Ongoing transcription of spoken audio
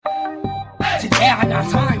Today I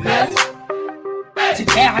got time, cuz.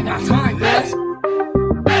 Today I got time, cuz.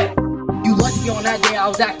 You lucky on that day I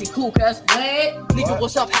was acting cool, cuz. What? Nigga,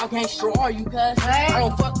 what's up? How gangster are you, cuz? I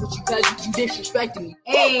don't fuck with you, cuz. You disrespecting me.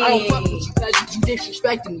 Hey. I don't fuck with you, cuz. You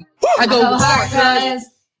disrespecting me. I go hard, cuz.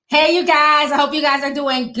 Hey, you guys. I hope you guys are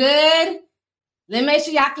doing good. Let me make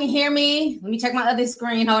sure y'all can hear me. Let me check my other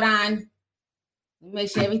screen. Hold on. Let me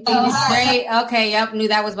make sure everything is straight. Okay, yep. Knew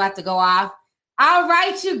that was about to go off. All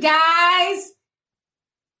right, you guys.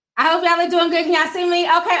 I hope y'all are doing good. Can y'all see me? Okay.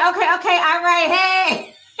 All right.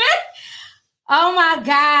 Hey. Oh, my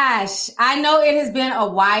gosh. I know it has been a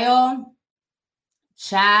while.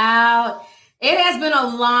 Child. It has been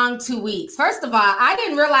a long 2 weeks. First of all, I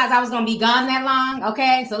didn't realize I was going to be gone that long.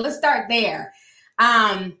 Okay, so let's start there.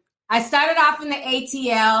 I started off in the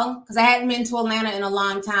ATL because I hadn't been to Atlanta in a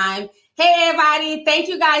long time. Hey, everybody. Thank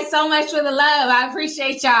you guys so much for the love. I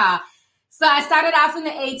appreciate y'all. So I started off in the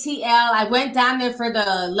ATL. I went down there for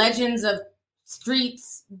the Legends of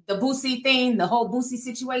Streets, the Boosie thing, the whole Boosie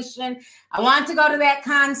situation. I wanted to go to that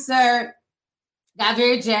concert. Got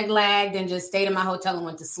very jet lagged and just stayed in my hotel and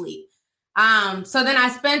went to sleep. So then I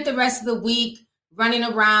spent the rest of the week running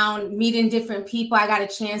around, meeting different people. I got a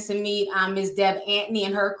chance to meet Ms. Deb Antony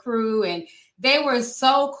and her crew, and they were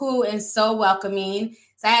so cool and so welcoming.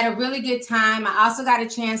 So I had a really good time. I also got a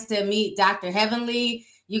chance to meet Dr. Heavenly.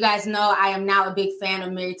 You guys know I am now a big fan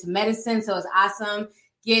of Married to Medicine, so it's awesome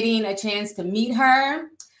getting a chance to meet her.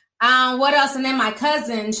 What else? And then my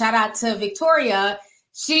cousin, shout out to Victoria,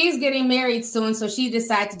 she's getting married soon, so she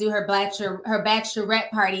decided to do her bachelorette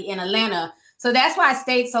party in Atlanta. So that's why I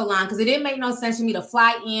stayed so long, because it didn't make no sense for me to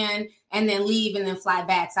fly in and then leave and then fly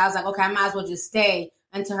back. So I was like, okay, I might as well just stay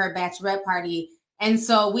until her bachelorette party. And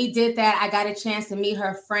so we did that. I got a chance to meet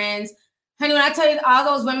her friends. Honey, when I tell you all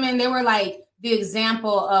those women, they were like the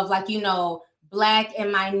example of like, you know, Black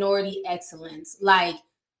and minority excellence. Like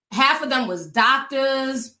half of them was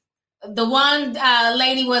doctors. The one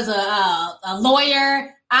lady was a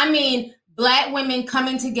lawyer. I mean, Black women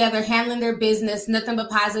coming together, handling their business, nothing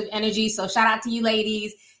but positive energy. So shout out to you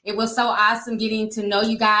ladies. It was so awesome getting to know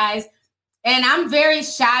you guys. And I'm very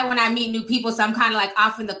shy when I meet new people, so I'm kind of like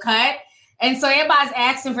off in the cut. And so everybody's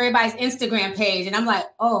asking for everybody's Instagram page. And I'm like,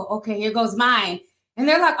 oh, okay, here goes mine. And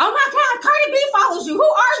they're like, oh my God, Cardi B follows you. Who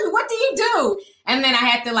are you? What do you do? And then I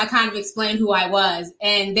had to like kind of explain who I was.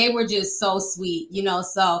 And they were just so sweet, you know.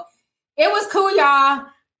 So it was cool, y'all.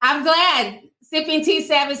 I'm glad. Sipping Tea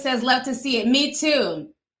Savage says, love to see it. Me too.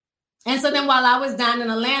 And so then while I was down in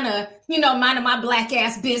Atlanta, you know, minding my Black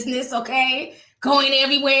ass business, okay, going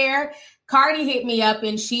everywhere, Cardi hit me up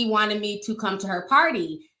and she wanted me to come to her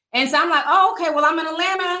party. And so I'm like, oh, okay, well, I'm in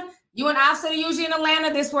Atlanta. You and Offset are usually in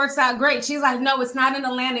Atlanta. This works out great. She's like, no, it's not in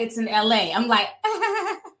Atlanta. It's in LA. I'm like,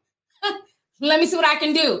 let me see what I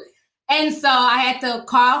can do. And so I had to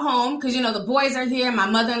call home because, you know, the boys are here. My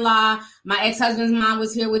mother-in-law, my ex-husband's mom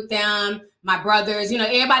was here with them. My brothers, you know,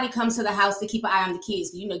 everybody comes to the house to keep an eye on the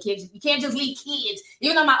kids. You know, kids, you can't just leave kids.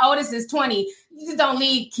 Even though my oldest is 20, you just don't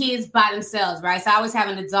leave kids by themselves, right? So I always have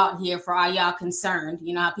an adult here for all y'all concerned.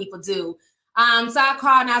 You know how people do. So I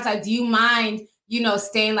called and I was like, do you mind, you know,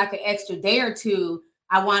 staying like an extra day or two?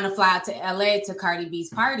 I want to fly out to LA to Cardi B's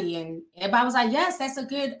party. And everybody was like, yes, that's a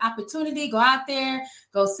good opportunity. Go out there,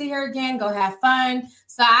 go see her again, go have fun.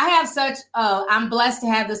 So I have I'm blessed to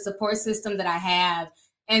have the support system that I have.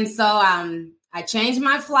 And so I changed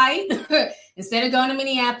my flight. Instead of going to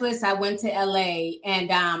Minneapolis, I went to LA.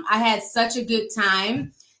 And I had such a good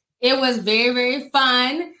time. It was very, very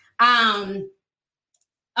fun.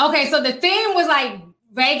 Okay, so the theme was like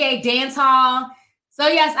reggae dance hall. So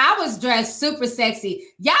yes, I was dressed super sexy.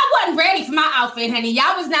 Y'all wasn't ready for my outfit, honey.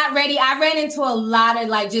 Y'all was not ready. I ran into a lot of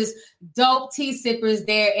like just dope tea sippers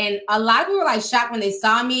there. And a lot of people were like shocked when they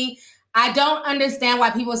saw me. I don't understand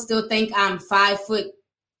why people still think I'm 5 foot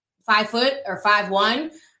or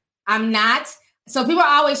 5'1". I'm not. So people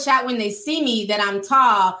are always shocked when they see me that I'm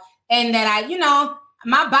tall and that I, you know,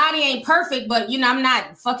 my body ain't perfect, but you know, I'm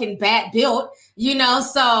not fucking bad built, you know?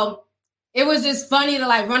 So it was just funny to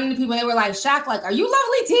like run into people. They were like shocked, like, are you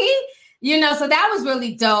Lovely T? You know, so that was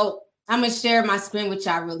really dope. I'm going to share my screen with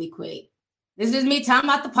y'all really quick. This is me talking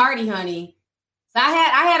about the party, honey. So I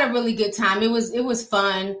had a really good time. It was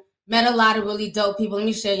fun. Met a lot of really dope people. Let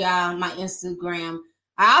me show y'all my Instagram.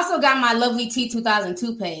 I also got my Lovely T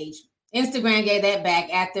 2002 page. Instagram gave that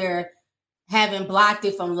back after having blocked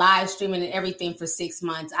it from live streaming and everything for 6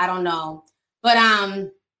 months. I don't know. But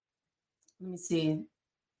let me see.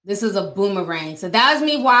 This is a boomerang. So that was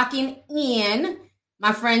me walking in.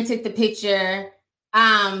 My friend took the picture.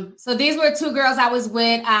 So these were two girls I was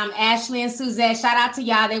with, Ashley and Suzette. Shout out to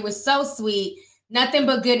y'all. They were so sweet. Nothing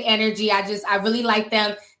but good energy. I really like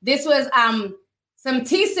them. This was some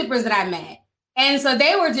tea sippers that I met. And so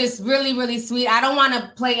they were just really, really sweet. I don't want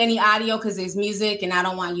to play any audio because there's music and I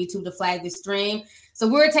don't want YouTube to flag the stream. So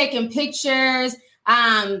we were taking pictures.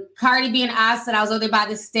 Cardi B and Offset, I was over there by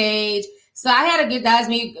the stage. So I had a good, that was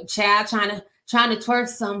me, Chad, trying to twerk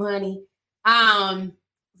some, honey.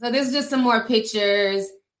 So this is just some more pictures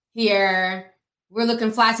here. We're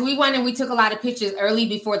looking fly. So we went and we took a lot of pictures early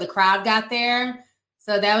before the crowd got there.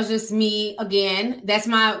 So that was just me again. That's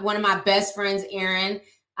one of my best friends, Aaron.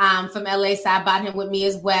 From LA, so I brought him with me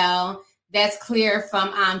as well. That's Claire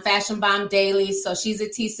from Fashion Bomb Daily. So she's a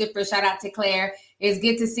tea sipper. Shout out to Claire. It's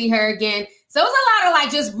good to see her again. So it was a lot of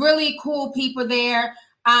like just really cool people there.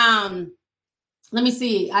 Let me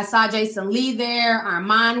see. I saw Jason Lee there.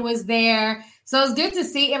 Armand was there. So it's good to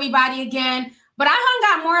see everybody again. But I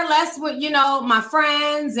hung out more or less with, my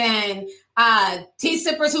friends and tea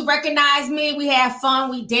sippers who recognized me. We had fun.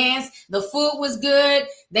 We danced. The food was good.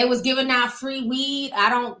 They was giving out free weed. I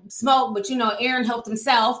don't smoke, but Aaron helped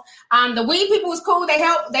himself. The weed people was cool. They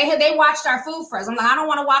helped. They watched our food for us. I'm like, I don't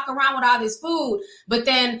want to walk around with all this food. But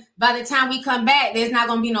then by the time we come back, there's not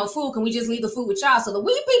gonna be no food. Can we just leave the food with y'all? So the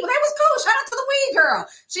weed people, they was cool. Shout out to the weed girl.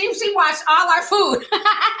 She watched all our food.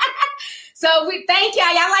 So we thank y'all.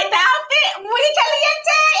 Y'all like the outfit? Muy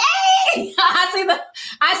caliente. Hey!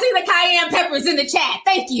 I see the cayenne peppers in the chat.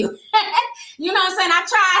 Thank you. You know what I'm saying? I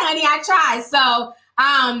tried, honey. I tried. So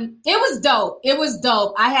it was dope. It was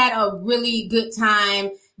dope. I had a really good time.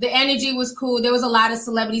 The energy was cool. There was a lot of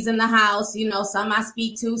celebrities in the house. Some I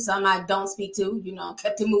speak to, some I don't speak to.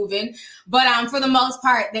 Kept it moving. But for the most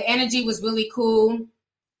part, the energy was really cool.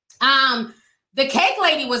 The cake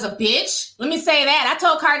lady was a bitch. Let me say that. I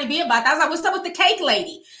told Cardi B about that. I was like, what's up with the cake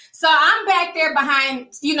lady? So I'm back there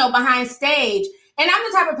behind stage. And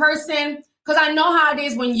I'm the type of person, because I know how it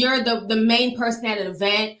is when you're the main person at an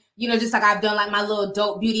event, just like I've done like my little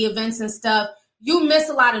dope beauty events and stuff, you miss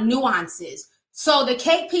a lot of nuances. So the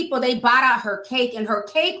cake people, they bought out her cake and her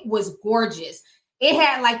cake was gorgeous. It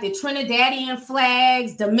had like the Trinidadian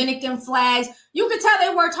flags, Dominican flags. You could tell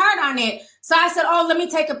they worked hard on it. So I said, let me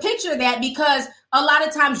take a picture of that, because a lot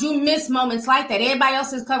of times you miss moments like that. Everybody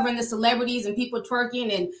else is covering the celebrities and people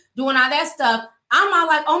twerking and doing all that stuff. I'm all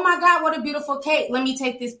like, oh my God, what a beautiful cake. Let me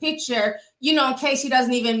take this picture, in case she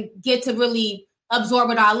doesn't even get to really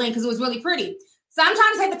absorb it all in, because it was really pretty. So I'm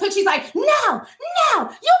trying to take the picture. She's like, no,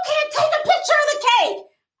 you can't take a picture of the cake.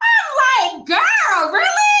 I'm like, girl, really?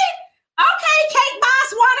 Okay, cake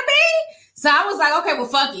boss wannabe. So I was like, okay, well,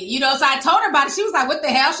 fuck it. So I told her about it. She was like, what the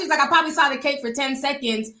hell? She's like, I probably saw the cake for 10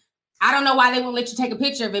 seconds. I don't know why they won't let you take a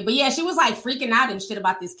picture of it. But yeah, she was like freaking out and shit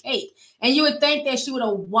about this cake. And you would think that she would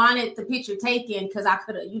have wanted the picture taken because I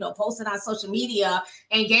could have, posted on social media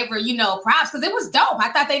and gave her, props, because it was dope.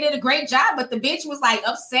 I thought they did a great job, but the bitch was like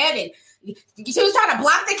upset and she was trying to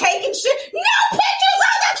block the cake and shit. No pictures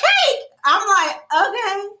of the cake. I'm like,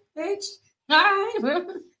 okay, bitch. All right.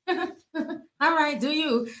 All right, do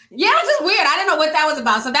you? Yeah, it's just weird. I didn't know what that was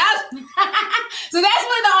about. So that's really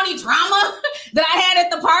the only drama that I had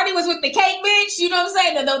at the party was with the cake bitch. You know what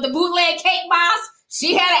I'm saying? The bootleg cake boss.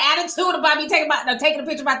 She had an attitude about me taking a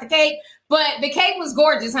picture about the cake, but the cake was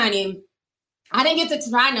gorgeous, honey. I didn't get to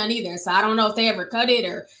try none either, so I don't know if they ever cut it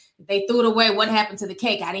or if they threw it away. What happened to the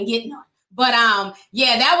cake? I didn't get none. But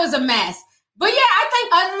yeah, that was a mess. But yeah, I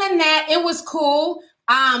think other than that, it was cool.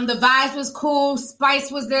 The vibes was cool.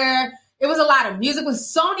 Spice was there. It was a lot of music with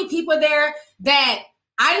so many people there that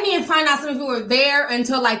I didn't even find out some people were there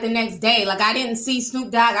until like the next day. Like I didn't see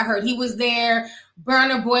Snoop Dogg. I heard he was there.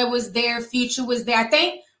 Burna Boy was there. Future was there. I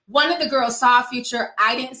think one of the girls saw Future.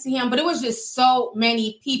 I didn't see him, but it was just so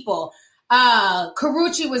many people.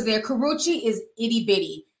 Karrueche was there. Karrueche is itty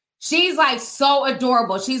bitty. She's like so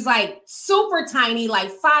adorable. She's like super tiny,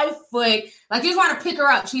 like 5 foot. Like you just want to pick her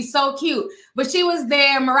up. She's so cute. But she was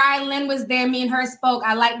there. Mariah Lynn was there. Me and her spoke.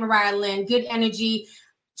 I like Mariah Lynn. Good energy.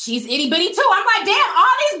 She's itty bitty too. I'm like, damn, all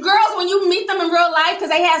these girls, when you meet them in real life, because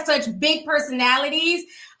they have such big personalities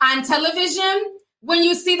on television, when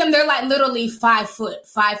you see them, they're like literally 5 foot,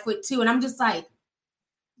 5'2". And I'm just like,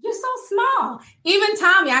 you're so small. Even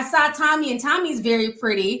Tommy, I saw Tommy, and Tommy's very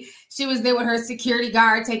pretty. She was there with her security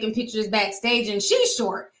guard taking pictures backstage, and she's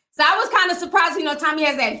short. So I was kind of surprised, Tommy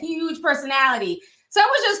has that huge personality. So it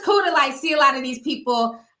was just cool to like see a lot of these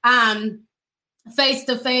people face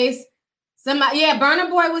to face. Burna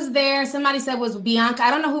Boy was there. Somebody said it was Bianca. I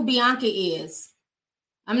don't know who Bianca is.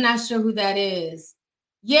 I'm not sure who that is.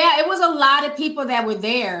 Yeah, it was a lot of people that were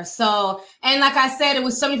there. So, and like I said, it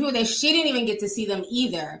was so many people that she didn't even get to see them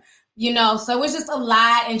either, So it was just a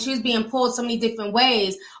lot, and she was being pulled so many different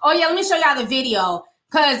ways. Oh yeah, let me show y'all the video.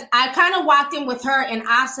 because I kind of walked in with her and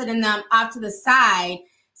Offset and them off to the side.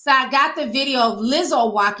 So I got the video of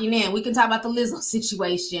Lizzo walking in. We can talk about the Lizzo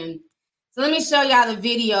situation. So let me show y'all the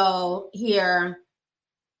video here.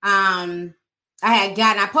 I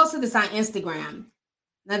posted this on Instagram.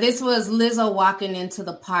 Now this was Lizzo walking into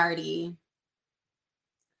the party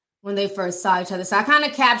when they first saw each other. So I kind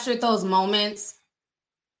of captured those moments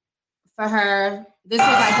for her. This was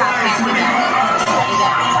like how packed it got.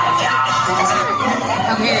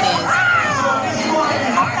 Oh, here it is.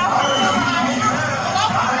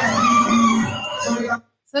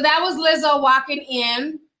 So that was Lizzo walking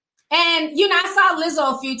in. And, I saw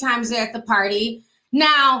Lizzo a few times there at the party.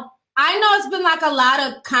 Now, I know it's been like a lot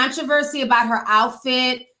of controversy about her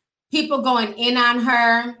outfit, people going in on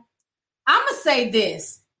her. I'm going to say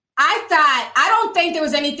this. I don't think there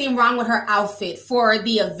was anything wrong with her outfit for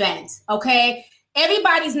the event, okay?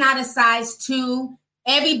 Everybody's not a size 2.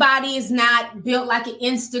 Everybody is not built like an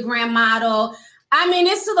Instagram model. I mean,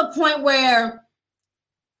 it's to the point where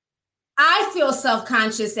I feel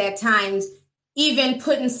self-conscious at times even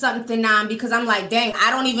putting something on because I'm like, dang,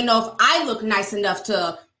 I don't even know if I look nice enough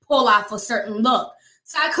to pull off a certain look.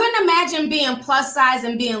 So I couldn't imagine being plus size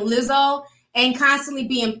and being Lizzo and constantly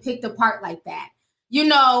being picked apart like that.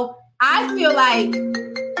 I feel like,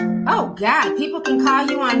 oh God, people can call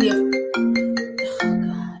you on your, oh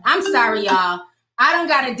God, I'm sorry, y'all. I don't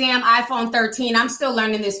got a damn iPhone 13. I'm still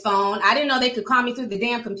learning this phone. I didn't know they could call me through the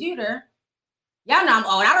damn computer. Y'all know I'm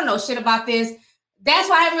old. I don't know shit about this. That's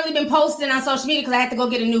why I haven't really been posting on social media because I had to go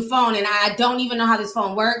get a new phone and I don't even know how this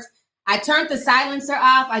phone works. I turned the silencer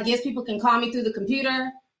off. I guess people can call me through the computer.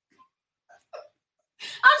 I'm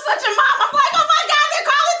such a mom. I'm like, oh my God, they're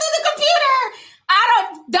calling through the computer.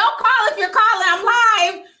 Don't call if you're calling. I'm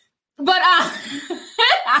live. But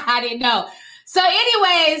I didn't know. So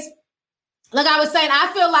anyways, like I was saying,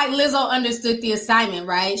 I feel like Lizzo understood the assignment,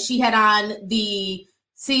 right? She had on the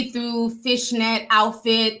see-through fishnet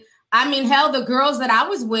outfit. I mean, hell, the girls that I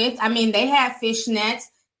was with, I mean, they had fishnets.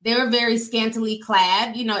 They were very scantily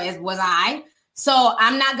clad, as was I. So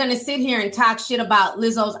I'm not going to sit here and talk shit about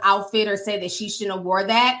Lizzo's outfit or say that she shouldn't have wore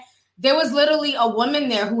that. There was literally a woman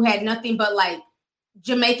there who had nothing but like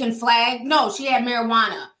Jamaican flag. No, she had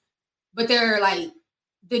marijuana, but they're like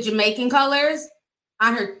the Jamaican colors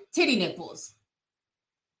on her titty nipples.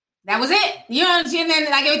 That was it. You know what I'm saying? And then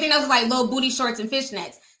like everything else was like little booty shorts and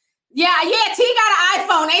fishnets. Yeah, T got an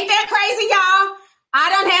iPhone. Ain't that crazy, y'all? I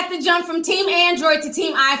don't have to jump from Team Android to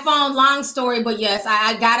Team iPhone. Long story, but yes,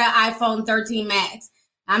 I got an iPhone 13 Max.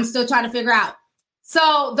 I'm still trying to figure out.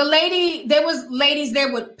 So there was ladies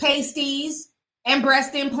there with pasties and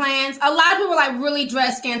breast implants. A lot of people were like really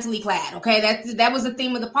dressed scantily clad. Okay, that was the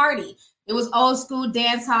theme of the party. It was old school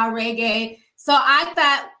dance hall reggae. So I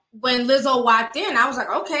thought when Lizzo walked in, I was like,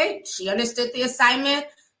 okay, she understood the assignment.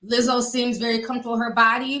 Lizzo seems very comfortable with her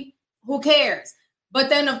body. Who cares? But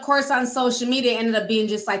then, of course, on social media, it ended up being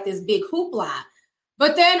just like this big hoopla.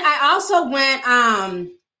 But then I also went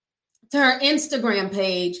to her Instagram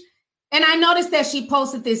page, and I noticed that she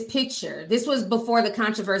posted this picture. This was before the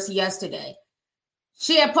controversy yesterday.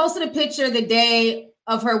 She had posted a picture the day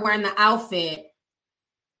of her wearing the outfit.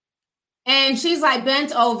 And she's like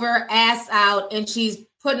bent over, ass out, and she's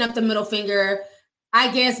putting up the middle finger,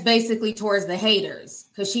 I guess, basically towards the haters,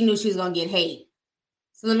 because she knew she was going to get hate.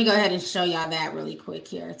 So let me go ahead and show y'all that really quick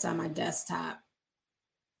here. It's on my desktop.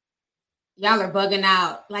 Y'all are bugging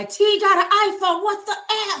out. Like, T got an iPhone. What the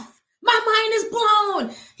F? My mind is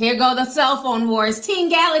blown. Here go the cell phone wars. Team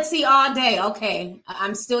Galaxy all day. Okay,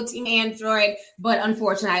 I'm still Team Android, but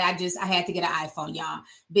unfortunately, I had to get an iPhone, y'all.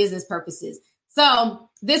 Business purposes. So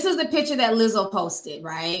this is the picture that Lizzo posted,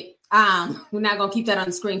 right? We're not going to keep that on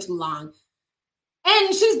the screen too long.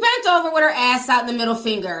 And she's bent over with her ass out in the middle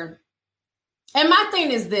finger. And my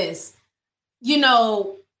thing is this,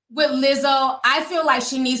 with Lizzo, I feel like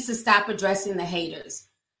she needs to stop addressing the haters.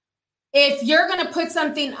 If you're going to put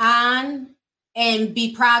something on and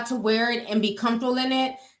be proud to wear it and be comfortable in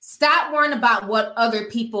it, stop worrying about what other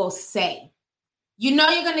people say. You're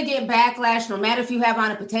going to get backlash no matter if you have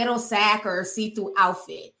on a potato sack or a see-through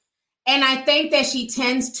outfit. And I think that she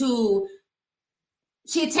tends to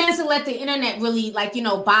let the internet really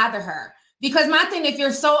bother her. Because my thing, if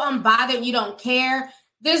you're so unbothered, you don't care,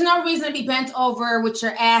 there's no reason to be bent over with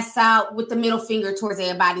your ass out with the middle finger towards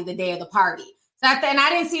everybody the day of the party. So and I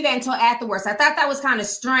didn't see that until afterwards. I thought that was kind of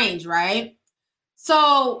strange, right?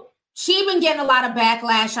 So she been getting a lot of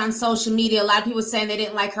backlash on social media. A lot of people saying they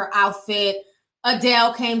didn't like her outfit.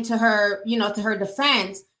 Adele came to her, to her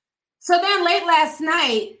defense. So then late last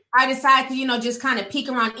night, I decided to, just kind of peek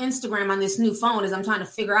around Instagram on this new phone as I'm trying to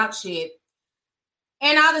figure out shit.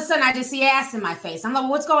 And all of a sudden, I just see ass in my face. I'm like,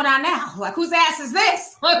 well, what's going on now? Like, whose ass is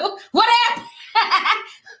this? What happened?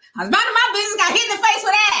 I was minding my business, got hit in the face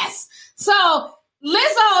with ass. So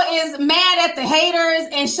Lizzo is mad at the haters,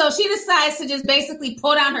 and so she decides to just basically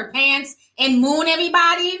pull down her pants and moon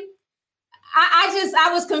everybody. I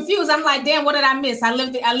was confused. I'm like, damn, what did I miss? I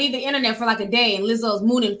leave the internet for like a day, and Lizzo's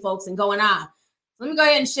mooning folks and going on. So let me go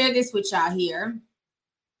ahead and share this with y'all here.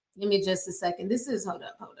 Give me just a second. This is, hold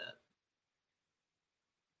up.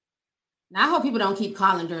 Now, I hope people don't keep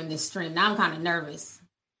calling during this stream. Now I'm kind of nervous.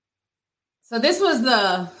 So this was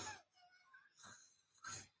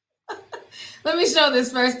let me show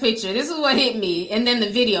this first picture. This is what hit me, and then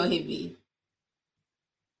the video hit me.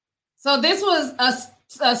 So this was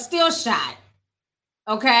a still shot,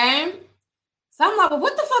 okay? So I'm like, well,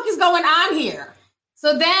 what the fuck is going on here?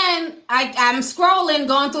 So then I'm scrolling,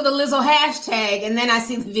 going through the Lizzo hashtag, and then I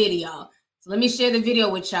see the video. So let me share the video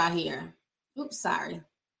with y'all here. Oops, sorry.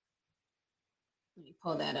 Let me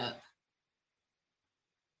pull that up.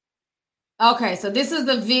 Okay, so this is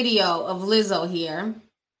the video of Lizzo here.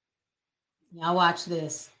 Y'all watch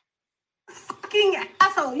this. Fucking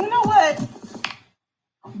asshole. You know what?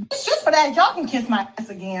 Just for that, y'all can kiss my ass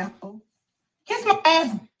again. Kiss my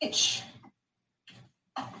ass, bitch.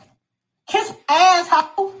 Kiss my ass,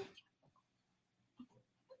 hoe.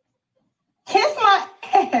 Kiss my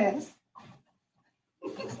ass.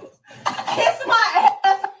 Kiss my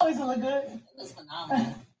ass. Always look good. It looks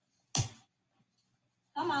phenomenal.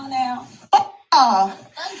 Come on now.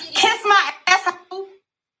 Kiss my ass.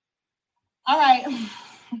 All right.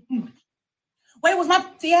 Wait, was my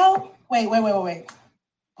PTO? Wait.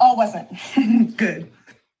 Oh, it wasn't. Good.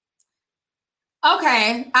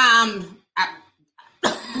 Okay.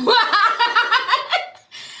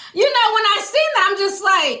 You know, when I seen that, I'm just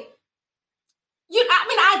like,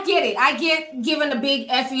 I get it. I get giving a big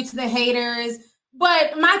F you to the haters.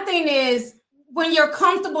 But my thing is, when you're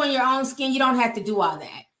comfortable in your own skin, you don't have to do all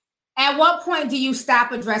that. At what point do you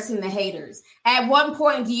stop addressing the haters? At what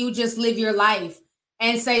point do you just live your life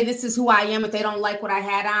and say, this is who I am? If they don't like what I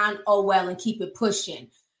had on, oh, well, and keep it pushing.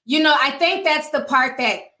 You know, I think that's the part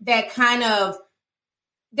that kind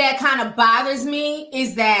of bothers me,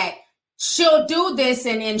 is that she'll do this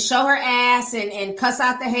and show her ass and cuss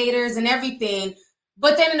out the haters and everything.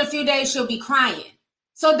 But then in a few days, she'll be crying.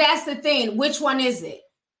 So that's the thing. Which one is it?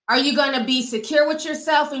 Are you going to be secure with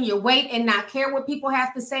yourself and your weight and not care what people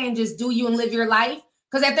have to say and just do you and live your life?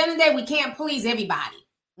 Because at the end of the day, we can't please everybody.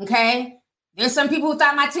 Okay? There's some people who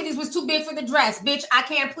thought my titties was too big for the dress. Bitch, I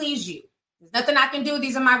can't please you. There's nothing I can do.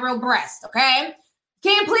 These are my real breasts. Okay?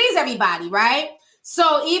 Can't please everybody, right?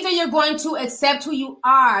 So either you're going to accept who you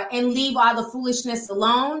are and leave all the foolishness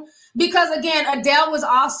alone. Because again, Adele was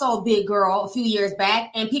also a big girl a few years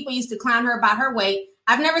back, and people used to clown her about her weight.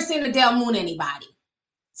 I've never seen Adele moon anybody.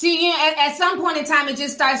 See, you know, at some point in time, it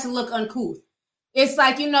just starts to look uncouth. It's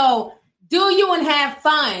like, you know, do you and have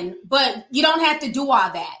fun, but you don't have to do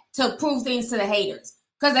all that to prove things to the haters.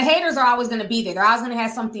 Because the haters are always going to be there. They're always going to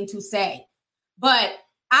have something to say. But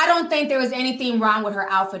I don't think there was anything wrong with her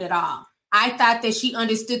outfit at all. I thought that she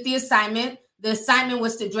understood the assignment. The assignment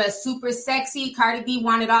was to dress super sexy. Cardi B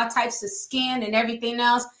wanted all types of skin and everything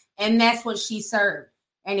else. And that's what she served.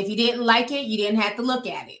 And if you didn't like it, you didn't have to look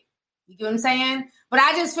at it. You get what I'm saying? But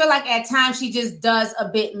I just feel like at times she just does a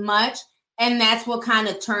bit much. And that's what kind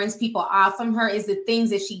of turns people off from her, is the things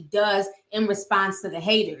that she does in response to the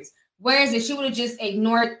haters. Whereas if she would have just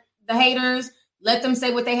ignored the haters, let them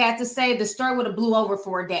say what they had to say, the story would have blew over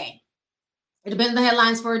for a day. It'd have been in the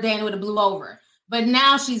headlines for a day and it would have blew over. But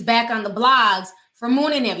now she's back on the blogs for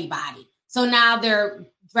mooning everybody. So now they're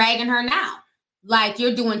dragging her now. Like,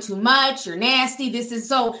 you're doing too much, you're nasty, this is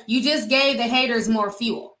so, you just gave the haters more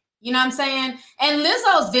fuel. You know what I'm saying? And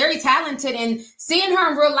Lizzo's very talented, and seeing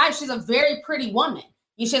her in real life, she's a very pretty woman.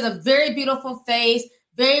 She has a very beautiful face,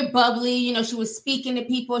 very bubbly. You know, she was speaking to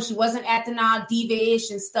people. She wasn't acting all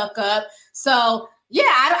diva-ish and stuck up. So, yeah,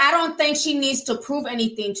 I don't think she needs to prove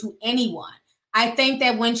anything to anyone. I think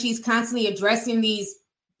that when she's constantly addressing these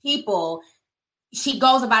people, she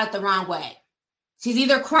goes about it the wrong way. She's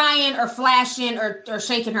either crying or flashing or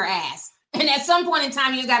shaking her ass. And at some point in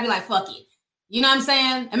time, you just gotta be like, fuck it. You know what I'm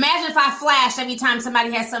saying? Imagine if I flash every time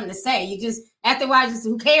somebody has something to say. You just, after a while, just,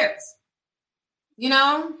 who cares? You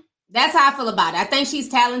know? That's how I feel about it. I think she's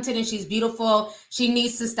talented and she's beautiful. She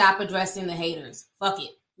needs to stop addressing the haters. Fuck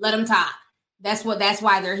it. Let them talk. That's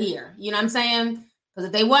why they're here. You know what I'm saying? Because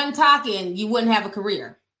if they wasn't talking, you wouldn't have a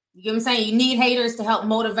career. You get what I'm saying? You need haters to help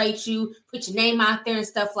motivate you, put your name out there and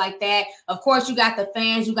stuff like that. Of course, you got the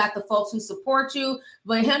fans, you got the folks who support you.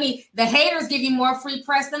 But honey, the haters give you more free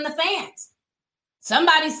press than the fans.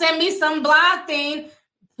 Somebody sent me some blog thing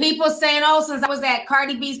People saying, oh, since I was at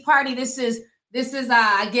Cardi B's party, this is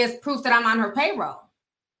I guess proof that I'm on her payroll.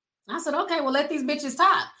 I said, okay, well, let these bitches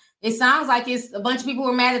talk. It sounds like it's a bunch of people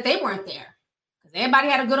who were mad that they weren't there. Because everybody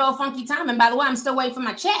had a good old funky time. And by the way, I'm still waiting for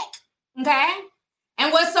my check. Okay?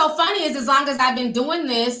 And what's so funny is as long as I've been doing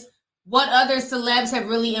this, what other celebs have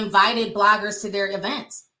really invited bloggers to their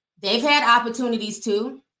events? They've had opportunities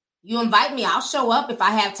to. You invite me, I'll show up if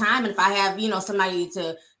I have time. And if I have, somebody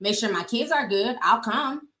to make sure my kids are good, I'll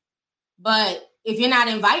come. But if you're not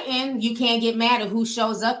inviting, you can't get mad at who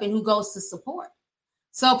shows up and who goes to support.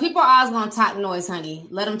 So people are always going to talk noise, honey.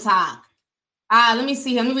 Let them talk. Let me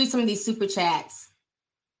see. Let me read some of these super chats.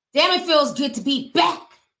 Damn, it feels good to be back.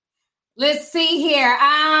 Let's see here.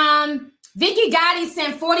 Vicky Gotti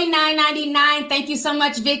sent $49.99. Thank you so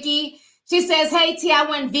much, Vicky. She says, hey, T, I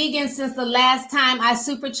went vegan since the last time I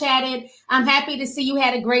super chatted. I'm happy to see you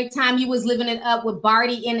had a great time. You was living it up with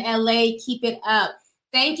Barty in LA. Keep it up.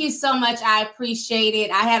 Thank you so much. I appreciate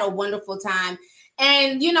it. I had a wonderful time.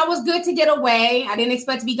 And, it was good to get away. I didn't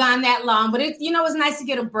expect to be gone that long, but it was nice to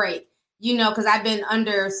get a break, because I've been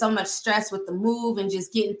under so much stress with the move and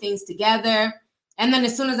just getting things together. And then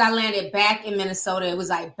as soon as I landed back in Minnesota, it was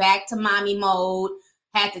like back to mommy mode.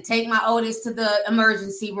 Had to take my oldest to the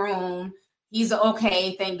emergency room. He's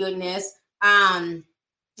okay, thank goodness. And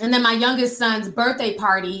then my youngest son's birthday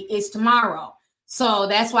party is tomorrow. So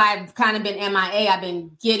that's why I've kind of been MIA. I've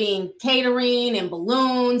been getting catering and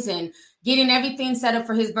balloons and getting everything set up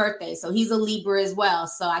for his birthday. So he's a Libra as well.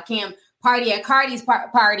 So I can't party at Cardi's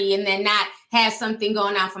party and then not have something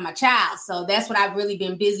going on for my child. So that's what I've really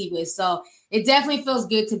been busy with. So it definitely feels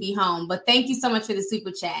good to be home. But thank you so much for the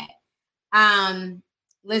super chat.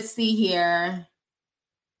 Let's see here.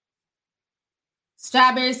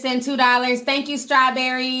 Strawberries send $2. Thank you,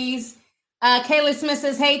 Strawberries. Kayla Smith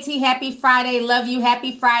says, hey, T, happy Friday. Love you.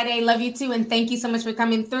 Happy Friday. Love you too. And thank you so much for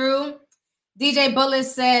coming through. DJ Bullis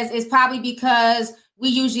says, it's probably because we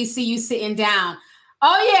usually see you sitting down.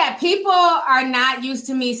 Oh, yeah. People are not used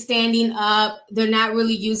to me standing up. They're not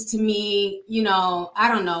really used to me, I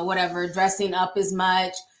don't know, whatever, dressing up as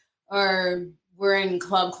much or wearing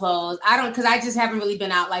club clothes. Because I just haven't really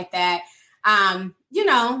been out like that.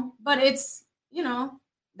 But it's,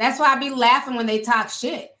 that's why I be laughing when they talk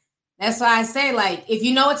shit. That's why I say, like, if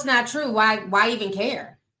it's not true, why even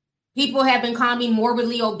care? People have been calling me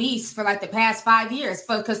morbidly obese for like the past 5 years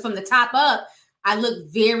because from the top up, I look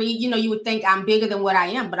very, you would think I'm bigger than what I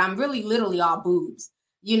am, but I'm really literally all boobs,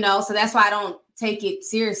 so that's why I don't take it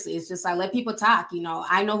seriously. It's just like, let people talk,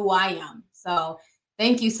 I know who I am. So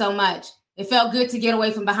thank you so much. It felt good to get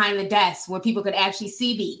away from behind the desk where people could actually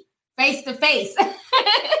see me face to face.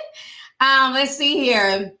 Let's see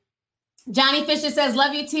here. Johnny Fisher says,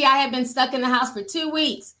 love you, T. I have been stuck in the house for 2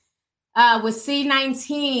 weeks with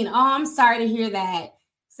C19. Oh, I'm sorry to hear that.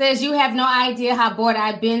 Says, you have no idea how bored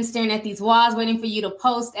I've been staring at these walls, waiting for you to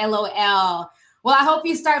post, LOL. Well, I hope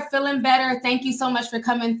you start feeling better. Thank you so much for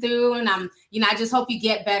coming through. And I just hope you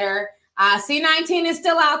get better. C19 is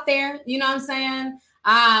still out there. You know what I'm saying?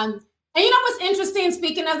 And what's interesting,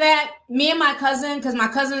 speaking of that, me and my cousin, because my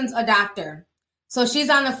cousin's a doctor. So she's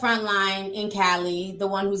on the front line in Cali, the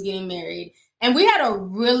one who's getting married. And we had a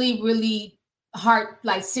really, really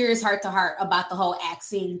serious heart-to-heart about the whole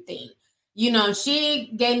vaccine thing.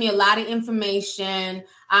 She gave me a lot of information. And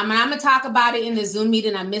I'm going to talk about it in the Zoom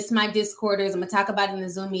meeting. I missed my Discorders. I'm going to talk about it in the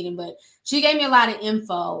Zoom meeting. But she gave me a lot of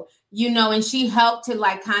info, and she helped to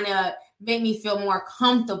kind of make me feel more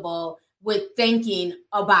comfortable with thinking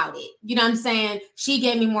about it. You know what I'm saying? She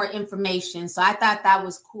gave me more information. So I thought that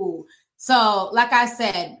was cool. So like I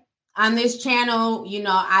said, on this channel,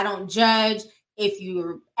 I don't judge. If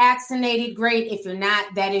you're vaccinated, great. If you're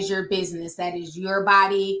not, that is your business. That is your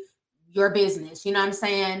body, your business. You know what I'm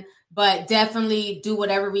saying? But definitely do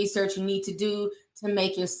whatever research you need to do to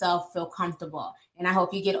make yourself feel comfortable. And I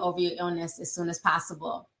hope you get over your illness as soon as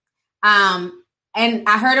possible. And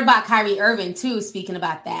I heard about Kyrie Irving too, speaking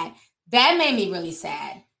about that. That made me really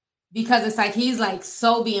sad because it's like he's like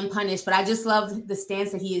so being punished. But I just love the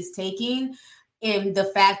stance that he is taking and the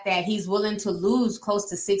fact that he's willing to lose close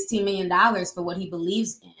to $16 million for what he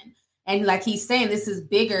believes in. And like he's saying, this is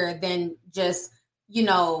bigger than just,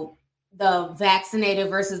 the vaccinated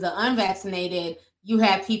versus the unvaccinated. You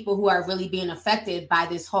have people who are really being affected by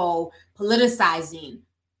this whole politicizing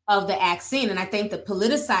of the vaccine. And I think the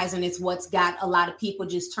politicizing is what's got a lot of people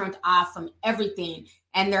just turned off from everything.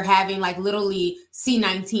 And they're having like literally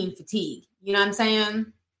C19 fatigue. You know what I'm saying?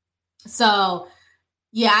 So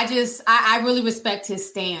yeah, I really respect his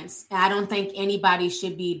stance. I don't think anybody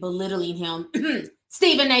should be belittling him.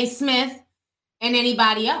 Stephen A. Smith and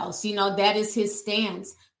anybody else, that is his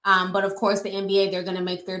stance. But of course, the NBA, they're going to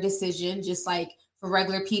make their decision, just like for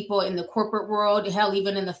regular people in the corporate world, hell,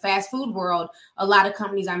 even in the fast food world, a lot of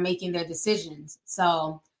companies are making their decisions.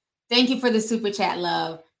 So thank you for the super chat,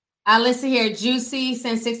 love. Listen here, Juicy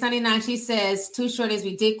since 699. She says, too short is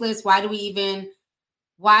ridiculous. Why do we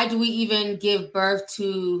even give birth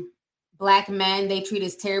to Black men? They treat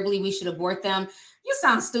us terribly. We should abort them. You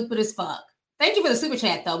sound stupid as fuck. Thank you for the super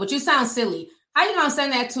chat, though, but you sound silly. How you gonna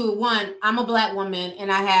send that to one? I'm a Black woman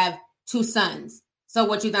and I have 2 sons. So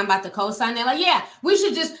what you think I'm about to co-sign that? Like, yeah, we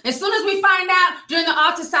should just, as soon as we find out during the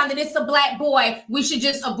ultrasound that it's a Black boy, we should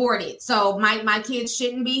just abort it. So my kids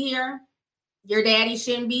shouldn't be here. Your daddy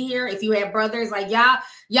shouldn't be here. If you have brothers, like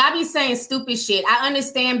y'all be saying stupid shit. I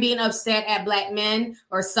understand being upset at Black men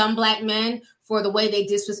or some Black men for the way they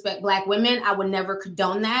disrespect Black women. I would never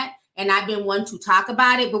condone that. And I've been one to talk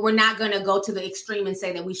about it, but we're not going to go to the extreme and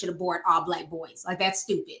say that we should abort all Black boys. Like, that's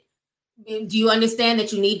stupid. Do you understand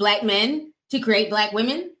that you need Black men to create Black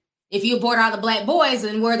women? If you abort all the Black boys,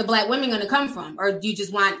 then where are the Black women going to come from? Or do you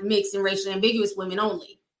just want mixed and racially ambiguous women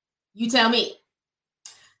only? You tell me.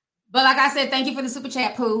 But like I said, thank you for the super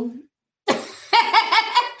chat, Pooh. I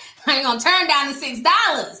ain't going to turn down the $6,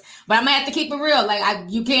 but I'm going to have to keep it real. Like,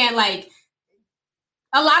 you can't, like,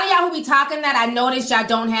 a lot of y'all who be talking that, I noticed y'all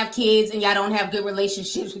don't have kids and y'all don't have good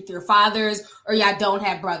relationships with your fathers, or y'all don't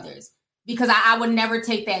have brothers, because I would never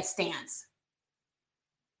take that stance.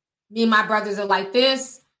 Me and my brothers are like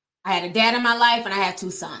this. I had a dad in my life and I have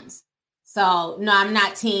 2 sons. So no, I'm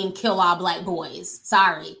not team kill all Black boys.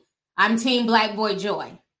 Sorry. I'm team Black boy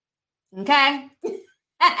joy. Okay.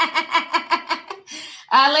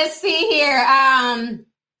 Let's see here.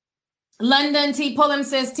 London T. Pullum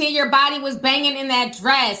says, T, your body was banging in that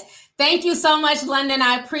dress. Thank you so much, London.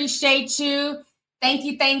 I appreciate you. Thank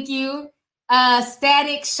you. Thank you.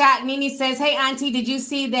 Static Shot Nini says, hey, Auntie, did you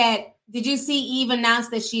see Eve announce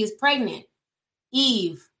that she is pregnant?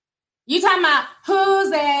 Eve. You talking about, who's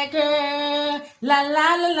that girl? La,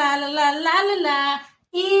 la, la, la, la, la, la, la, la.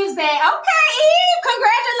 Eve's that. Okay, Eve,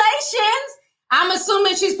 congratulations. I'm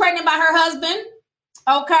assuming she's pregnant by her husband.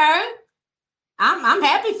 Okay. I'm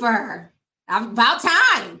happy for her. About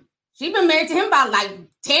time. She's been married to him about like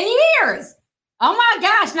 10 years. Oh my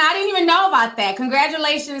gosh. Now I didn't even know about that.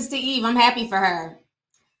 Congratulations to Eve. I'm happy for her.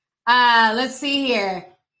 Let's see here.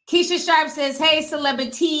 Keisha Sharp says, hey,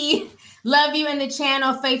 celebrity. Love you in the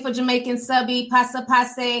channel. Faithful Jamaican subby. Pasa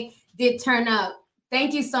Pase did turn up.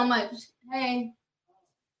 Thank you so much. Hey.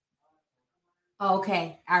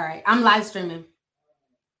 Okay. All right. I'm live streaming.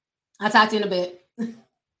 I'll talk to you in a bit.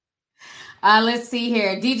 Let's see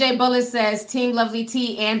here. DJ Bullet says, Team Lovely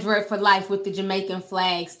T, Android for life with the Jamaican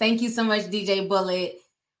flags. Thank you so much, DJ Bullet.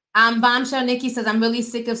 Bombshell Nikki says, I'm really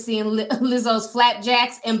sick of seeing Lizzo's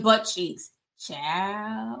flapjacks and butt cheeks.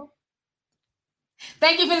 Ciao.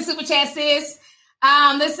 Thank you for the super chat, sis.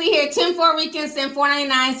 Let's see here. Tim Rican and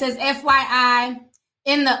 499 says, FYI,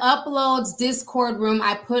 in the Uploads Discord room,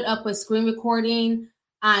 I put up a screen recording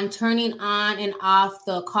on turning on and off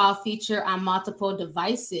the call feature on multiple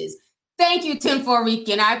devices. Thank you, Tim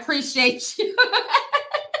Rican. I appreciate you.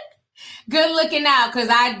 Good looking out, because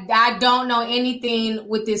I don't know anything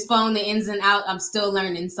with this phone, the ins and out. I'm still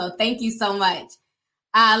learning. So thank you so much.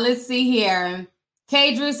 Let's see here.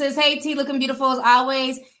 K. Drew says, hey, T, looking beautiful as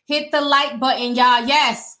always. Hit the like button, y'all.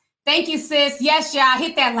 Yes. Thank you, sis. Yes, y'all.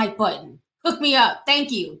 Hit that like button. Hook me up.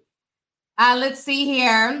 Thank you. Let's see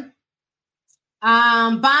here.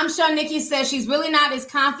 Bombshell Nikki says she's really not as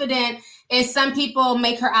confident as some people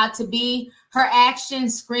make her out to be. Her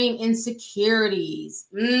actions scream insecurities.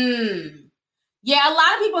 Yeah, a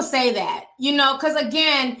lot of people say that, because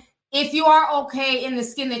again, if you are okay in the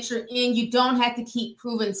skin that you're in, you don't have to keep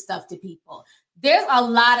proving stuff to people. There's a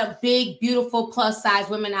lot of big, beautiful plus size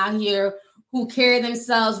women out here who carry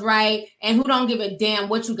themselves right and who don't give a damn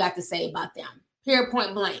what you got to say about them. Period,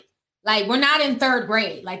 point blank. Like, we're not in 3rd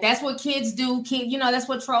grade. Like, that's what kids do. That's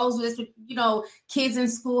what trolls do. That's what, kids in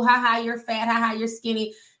school. Ha, you're fat. Ha, you're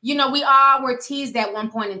skinny. We all were teased at one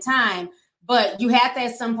point in time, but you have to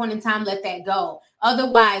at some point in time let that go.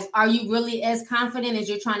 Otherwise, are you really as confident as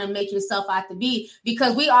you're trying to make yourself out to be?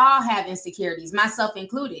 Because we all have insecurities, myself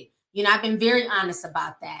included. I've been very honest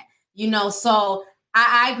about that. So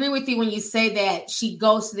I agree with you when you say that she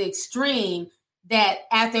goes to the extreme, that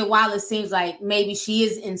after a while, it seems like maybe she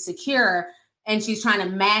is insecure and she's trying to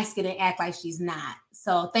mask it and act like she's not.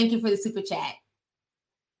 So thank you for the super chat.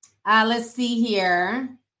 Let's see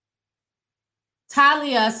here.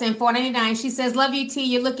 Talia sent $4.99. She says, love you, T.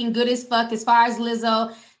 You're looking good as fuck. As far as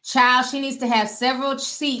Lizzo, child, she needs to have several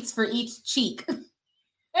seats for each cheek.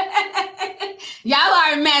 Y'all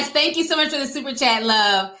are a mess. Thank you so much for the super chat,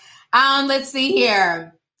 love. Let's see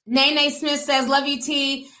here. Nene Smith says, love you,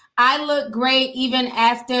 T. I look great even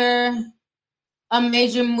after a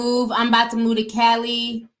major move. I'm about to move to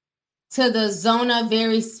Cali to the Zona.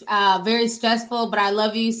 Very stressful, but I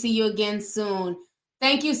love you. See you again soon.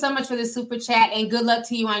 Thank you so much for the super chat, and good luck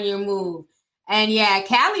to you on your move. And yeah,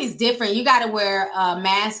 Cali is different. You got to wear a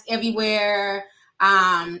mask everywhere.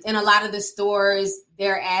 In a lot of the stores,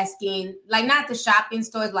 they're asking, like not the shopping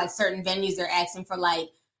stores, like certain venues, they're asking for like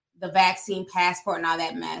the vaccine passport and all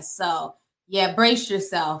that mess. So yeah, brace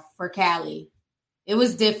yourself for Cali. It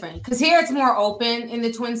was different because here it's more open in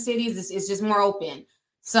the Twin Cities. It's just more open.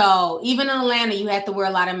 So even in Atlanta, you have to wear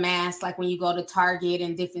a lot of masks, like when you go to Target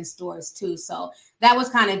and different stores too. So that was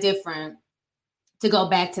kind of different to go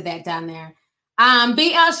back to that down there.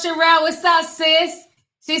 BL Sherelle, what's up, sis?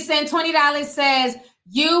 She sent $20, says,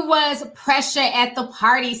 you was pressure at the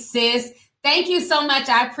party, sis. Thank you so much.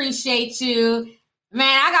 I appreciate you.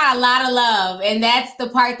 Man, I got a lot of love. And that's the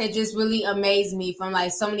part that just really amazed me from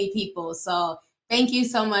like so many people. So thank you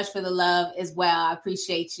so much for the love as well. I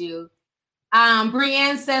appreciate you.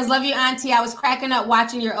 Brienne says, love you, auntie. I was cracking up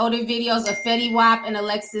watching your older videos of Fetty Wap and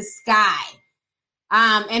Alexis Sky.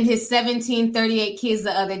 And his 1738 kids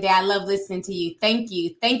the other day. I love listening to you. Thank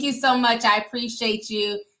you. Thank you so much. I appreciate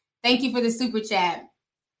you. Thank you for the super chat.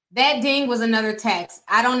 That ding was another text.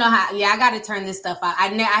 I don't know how. Yeah, I got to turn this stuff out. I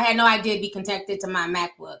had no idea it'd be connected to my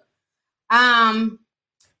MacBook.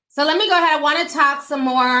 So let me go ahead. I want to talk some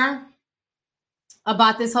more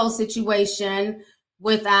about this whole situation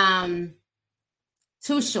with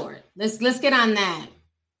Too Short. Let's get on that.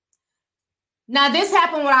 Now, this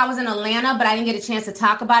happened when I was in Atlanta, but I didn't get a chance to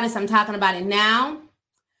talk about it, so I'm talking about it now.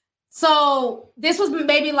 So this was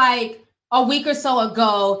maybe like a week or so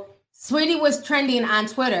ago. Sweetie was trending on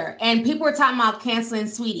Twitter, and people were talking about canceling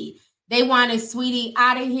Sweetie. They wanted Sweetie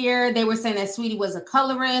out of here. They were saying that Sweetie was a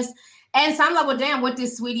colorist. And so I'm like, well, damn, what did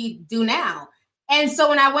Sweetie do now? And so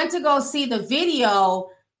when I went to go see the video,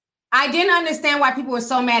 I didn't understand why people were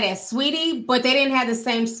so mad at Sweetie, but they didn't have the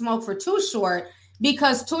same smoke for Too Short,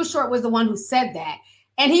 because Too Short was the one who said that.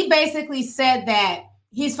 And he basically said that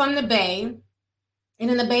he's from the Bay,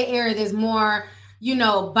 and in the Bay Area, there's more,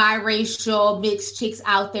 biracial mixed chicks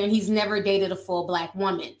out there, and he's never dated a full Black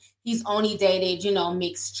woman. He's only dated,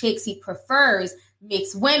 mixed chicks. He prefers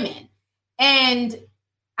mixed women. And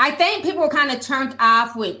I think people were kind of turned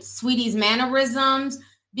off with Sweetie's mannerisms,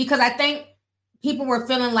 because I think people were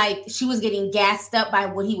feeling like she was getting gassed up by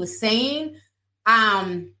what he was saying.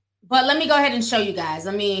 But let me go ahead and show you guys.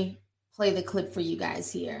 Let me play the clip for you guys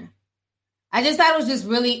here. I just thought it was just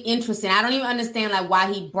really interesting. I don't even understand like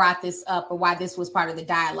why he brought this up or why this was part of the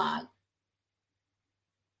dialogue.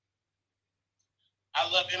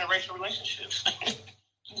 I love interracial relationships.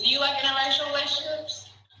 Do you like interracial relationships?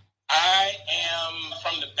 I am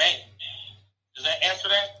from the Bay. Does that answer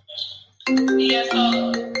that? Yeah, so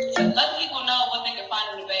let people know what they can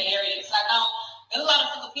find in the Bay Area. It's like, there's a lot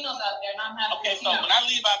of Filipinos out there, and I'm happy. Okay, so when I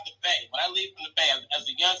leave out the Bay, as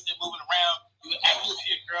a youngster moving around, you actually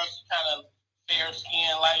see a girl, she's kind of fair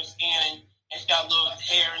skin, light skin, and she got a little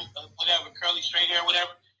hair and whatever, curly, straight hair,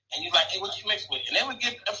 whatever. And you're like, hey, what you mixed with? And they would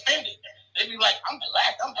get offended. They'd be like, I'm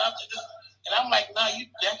Black, I'm Black. And I'm like, no,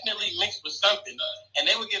 you definitely mixed with something. And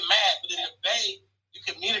they would get mad. But in the Bay, you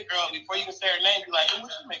could meet a girl before you can say her name, be like, hey,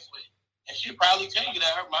 what you mixed with? And she'd probably tell you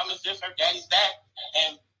that her mama's this, her daddy's that.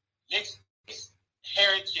 And mixed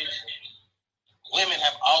heritage women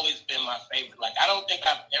have always been my favorite. Like, I don't think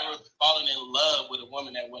I've ever fallen in love with a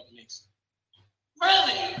woman that wasn't mixed.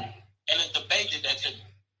 Really? And the debate did that too.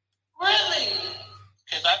 Really?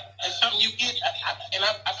 Because it's something you get,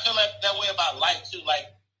 I feel like that way about life too. Like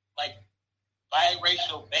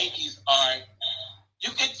biracial babies are.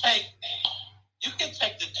 You can take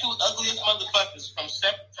the two ugliest motherfuckers from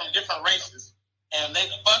different races, and they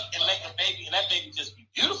fuck and make a baby, and that baby just be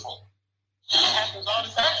beautiful. It happens all the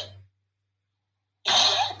time.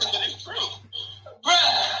 It's true.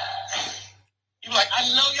 Bruh. You're like, I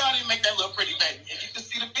know y'all didn't make that little pretty baby. And you can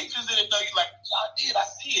see the pictures in it, though. You're like, y'all did. I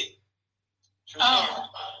see it.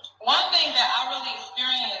 One thing that I really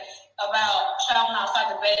experienced about traveling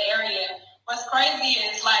outside the Bay Area, what's crazy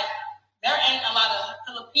is, like, there ain't a lot of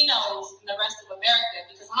Filipinos in the rest of America.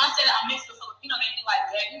 Because when I say that I'm mixed with Filipino, they be like,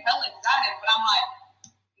 damn, you hella exotic. But I'm like,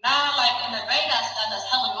 nah, like, in the Bay, that's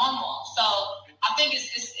hella normal. So I think it's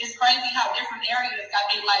crazy how different areas got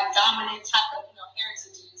their, like, dominant type of,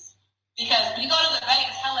 heritages. Because when you go to the Bay,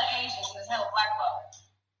 it's hella Asians and it's hella Black folks.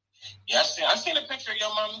 Yeah, I seen a picture of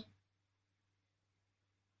your mama.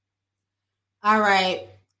 All right.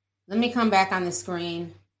 Let me come back on the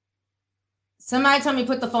screen. Somebody told me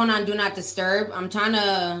put the phone on Do Not Disturb. I'm trying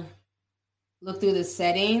to look through the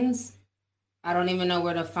settings. I don't even know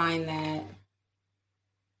where to find that.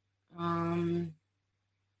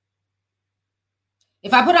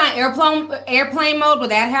 If I put on airplane mode,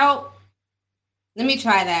 would that help? Let me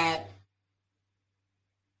try that.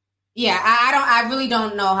 Yeah, I really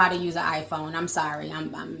don't know how to use an iPhone. I'm sorry.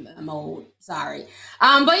 I'm old. Sorry.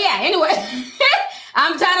 But yeah, anyway,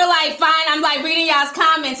 I'm trying to I'm reading y'all's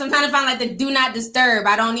comments. I'm trying to find the do not disturb.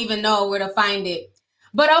 I don't even know where to find it.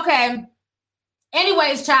 But okay.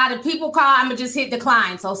 Anyways, child, if people call, I'm gonna just hit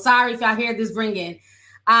decline. So sorry if y'all hear this ringing.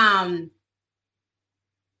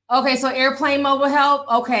 Okay, so airplane mode will help.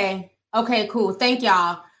 Okay, cool. Thank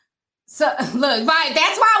y'all. So look, right,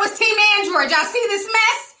 that's why I was Team Android. Y'all see this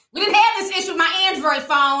mess? We didn't have this issue with my Android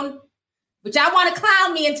phone, but y'all want to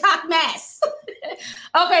clown me and talk mess.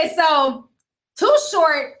 Okay, so Too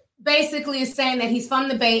Short basically is saying that he's from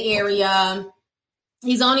the Bay Area.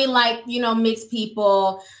 He's only mixed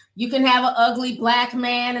people. You can have an ugly black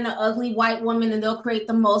man and an ugly white woman, and they'll create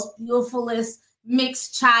the most beautifulest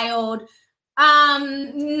mixed child.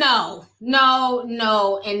 No,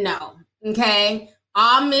 and no. Okay.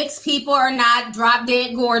 All mixed people are not drop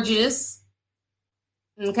dead gorgeous.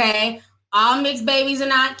 Okay. All mixed babies are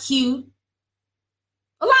not cute.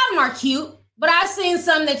 A lot of them are cute, but I've seen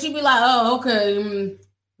some that you'd be like, oh, okay.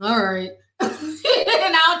 All right.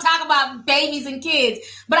 And I don't talk about babies and kids,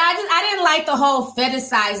 but I didn't like the whole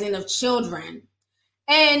fetishizing of children.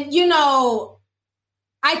 And,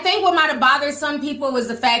 I think what might have bothered some people was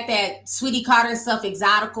the fact that Sweetie called herself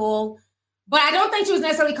exotical, but I don't think she was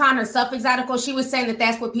necessarily calling herself exotical. She was saying that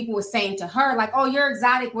that's what people were saying to her, like, oh, you're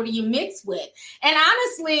exotic. What are you mixed with? And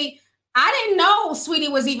honestly, I didn't know Sweetie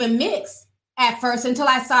was even mixed at first until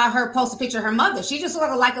I saw her post a picture of her mother. She just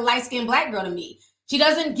looked like a light-skinned black girl to me. She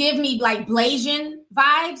doesn't give me Blasian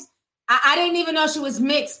vibes. I didn't even know she was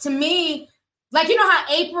mixed. To me,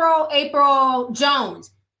 how April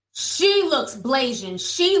Jones, she looks Blasian.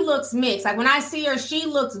 She looks mixed. When I see her, she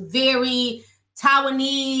looks very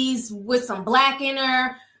Taiwanese with some black in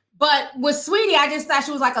her. But with Sweetie, I just thought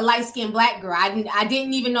she was like a light-skinned black girl. I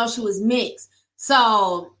didn't even know she was mixed.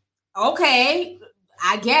 So, okay,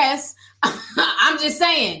 I guess. I'm just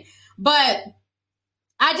saying. But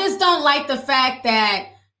I just don't like the fact that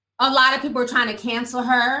a lot of people are trying to cancel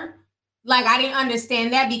her. I didn't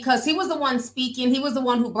understand that because he was the one speaking. He was the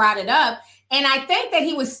one who brought it up. And I think that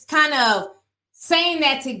he was kind of saying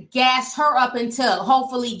that to gas her up and to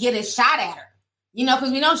hopefully get a shot at her.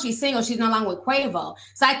 Because we know she's single. She's no longer with Quavo.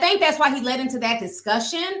 So I think that's why he led into that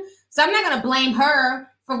discussion. So I'm not going to blame her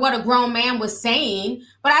for what a grown man was saying.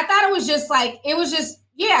 But I thought it was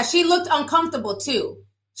just she looked uncomfortable too.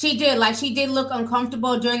 She did. She did look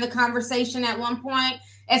uncomfortable during the conversation at one point,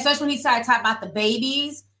 especially when he started talking about the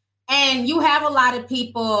babies. And you have a lot of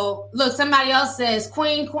people. Look, somebody else says,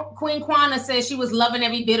 Queen Kwana says she was loving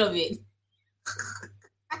every bit of it.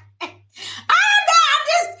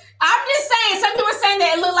 I'm just saying, some people were saying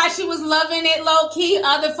that it looked like she was loving it low key.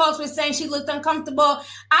 Other folks were saying she looked uncomfortable.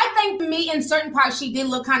 I think to me, in certain parts, she did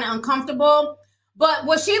look kind of uncomfortable. But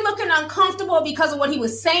was she looking uncomfortable because of what he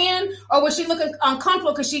was saying? Or was she looking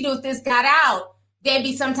uncomfortable because she knew if this got out, there'd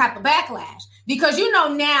be some type of backlash? Because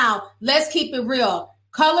now, let's keep it real.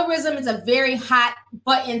 Colorism is a very hot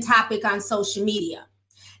button topic on social media.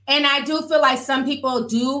 And I do feel like some people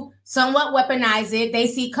do somewhat weaponize it. They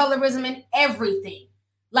see colorism in everything.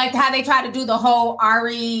 Like how they try to do the whole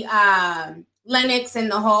Ari Lennox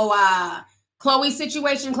and the whole Chloe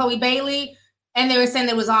situation, Chloe Bailey. And they were saying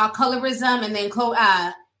it was all colorism. And then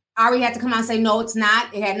Ari had to come out and say, no, it's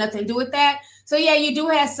not. It had nothing to do with that. So, yeah, you do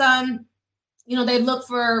have some, they look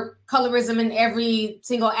for colorism in every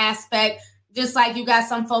single aspect. Just like you got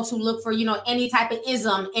some folks who look for, any type of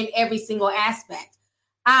ism in every single aspect.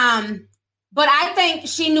 But I think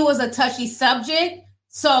she knew it was a touchy subject.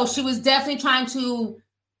 So she was definitely trying to,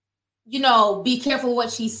 be careful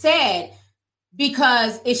what she said.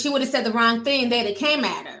 Because if she would have said the wrong thing, they'd have came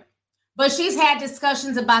at her. But she's had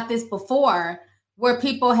discussions about this before where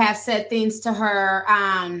people have said things to her.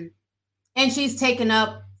 And she's taken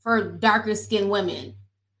up for darker skinned women.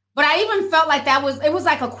 But I even felt like it was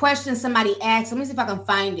like a question somebody asked. Let me see if I can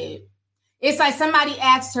find it. It's like somebody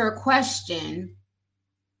asked her a question,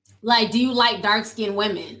 like, do you like dark-skinned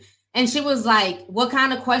women? And she was like, what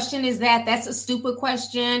kind of question is that? That's a stupid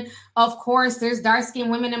question. Of course, there's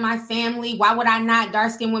dark-skinned women in my family. Why would I not?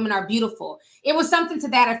 Dark-skinned women are beautiful. It was something to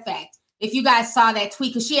that effect. If you guys saw that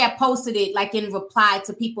tweet, because she had posted it in reply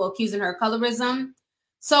to people accusing her of colorism.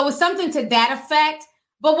 So it was something to that effect.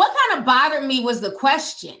 But what kind of bothered me was the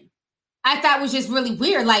question. I thought was just really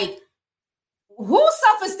weird. Whose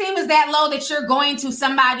self-esteem is that low that you're going to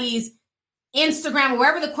somebody's Instagram or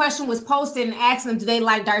wherever the question was posted and asking them, do they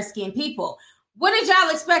like dark-skinned people? What did y'all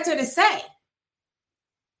expect her to say?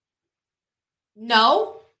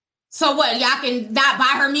 No. So what? Y'all can not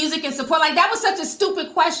buy her music and support? Like, that was such a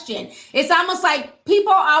stupid question. It's almost like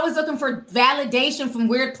people are always looking for validation from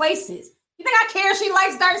weird places. You think I care if she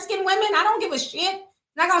likes dark-skinned women? I don't give a shit.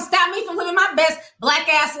 Not gonna stop me from living my best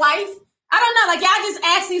black-ass life. I don't know. Like, y'all just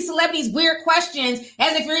ask these celebrities weird questions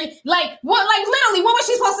as if you're like, what? Like, literally, what was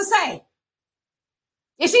she supposed to say?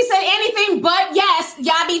 If she said anything but yes,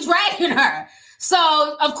 y'all be dragging her.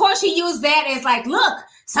 So, of course, she used that as like, look,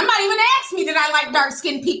 somebody even asked me, did I like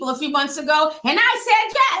dark-skinned people a few months ago? And I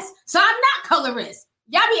said yes. So I'm not colorist.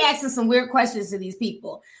 Y'all be asking some weird questions to these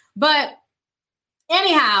people. But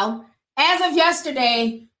anyhow, as of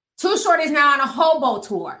yesterday, Too Short is now on a hobo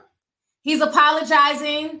tour. He's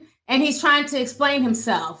apologizing and he's trying to explain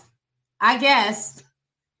himself, I guess.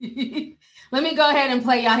 Let me go ahead and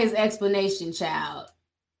play y'all his explanation, child.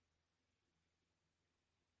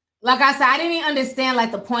 Like I said, I didn't even understand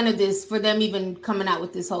like the point of this for them even coming out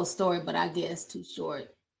with this whole story, but I guess Too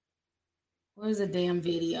Short. Where's the damn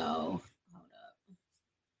video? Hold up.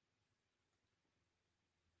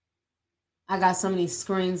 I got so many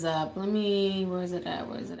screens up. Where is it at?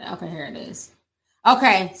 Okay, here it is.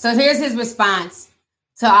 Okay, so here's his response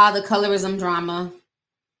to all the colorism drama.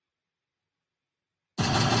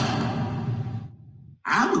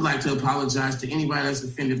 I would like to apologize to anybody that's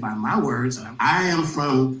offended by my words. I am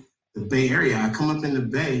from the Bay Area. I come up in the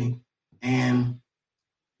Bay, and,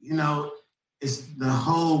 you know, it's the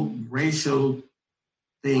whole racial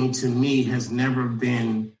thing to me has never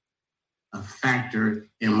been a factor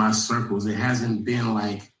in my circles. It hasn't been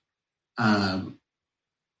like,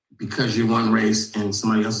 because you're one race and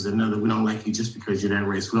somebody else is another, we don't like you just because you're that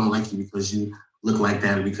race. We don't like you because you look like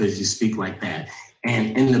that or because you speak like that.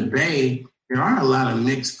 And in the Bay, there are a lot of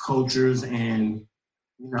mixed cultures and,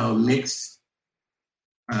 you know, mixed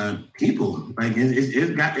people. Like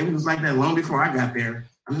it was like that long before I got there.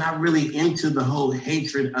 I'm not really into the whole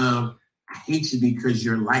hatred of I hate you because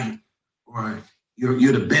you're light or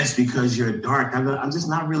you're the best because you're dark. I'm just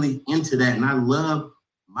not really into that. And I love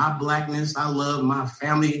my blackness. I love my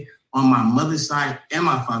family on my mother's side and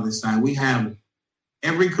my father's side. We have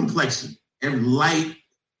every complexion, every light,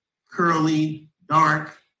 curly,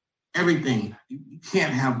 dark, everything. You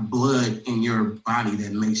can't have blood in your body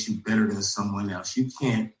that makes you better than someone else. You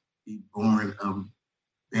can't be born of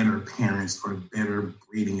better parents or better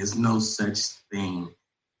breeding. There's no such thing.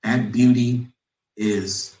 That beauty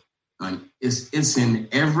is, it's in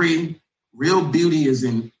every, real beauty is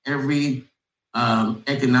in every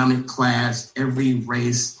economic class, every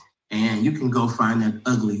race, and you can go find that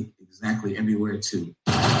ugly exactly everywhere too.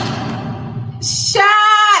 Shut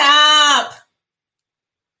up!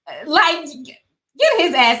 Like, get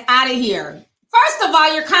his ass out of here. First of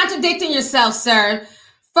all, you're contradicting yourself, sir.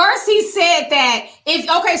 First, he said that if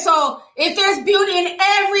there's beauty in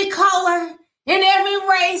every color, in every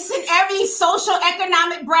race, in every social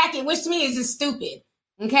economic bracket, which to me is just stupid,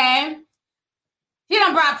 okay? He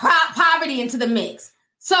done brought poverty into the mix.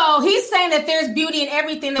 So he's saying that there's beauty in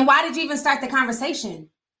everything. Then why did you even start the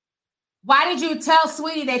conversation? Why did you tell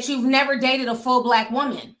Sweetie that you've never dated a full black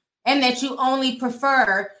woman and that you only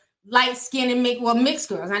prefer light skin and mixed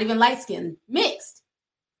girls, not even light skin, mixed?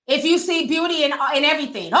 If you see beauty in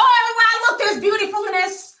everything, everywhere I look, there's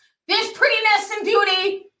beautifulness, there's prettiness and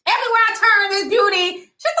beauty. Everywhere I turn, there's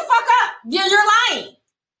beauty. Shut the fuck up. You're lying.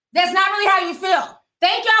 That's not really how you feel.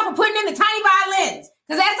 Thank y'all for putting in the tiny violins,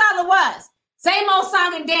 because that's all it was. Same old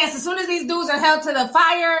song and dance. As soon as these dudes are held to the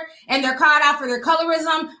fire and they're called out for their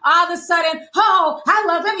colorism, all of a sudden, I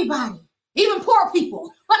love everybody, even poor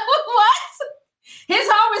people. What? His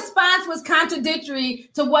whole response was contradictory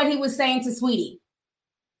to what he was saying to Sweetie.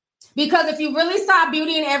 Because if you really saw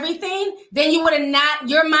beauty in everything, then you would have not,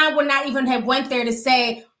 your mind would not even have went there to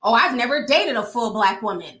say, I've never dated a full black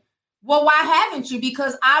woman. Well, why haven't you?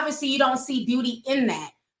 Because obviously you don't see beauty in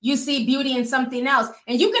that. You see beauty in something else.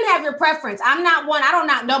 And you can have your preference. I don't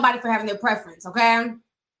knock nobody for having their preference, okay?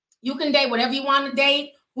 You can date whatever you want to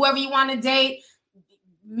date, whoever you want to date,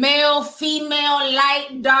 male, female,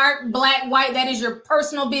 light, dark, black, white. That is your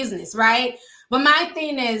personal business, right? But my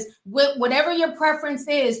thing is, whatever your preference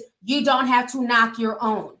is, you don't have to knock your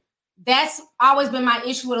own. That's always been my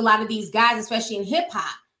issue with a lot of these guys, especially in hip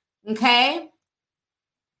hop, okay?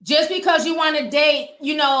 Just because you want to date,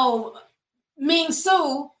 Ming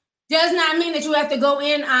Su does not mean that you have to go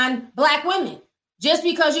in on black women. Just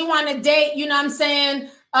because you want to date,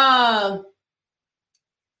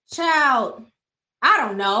 child, I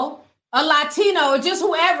don't know, a Latino or just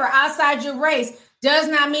whoever outside your race does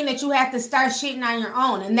not mean that you have to start shitting on your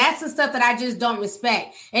own. And that's the stuff that I just don't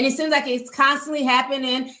respect. And it seems like it's constantly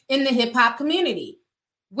happening in the hip hop community,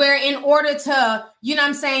 where in order to, you know what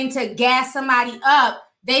I'm saying, to gas somebody up,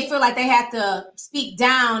 they feel like they have to speak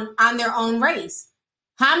down on their own race.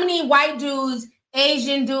 How many white dudes,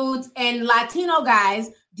 Asian dudes, and Latino guys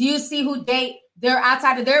do you see who date, they're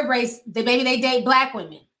outside of their race? Maybe they date black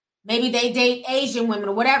women. Maybe they date Asian women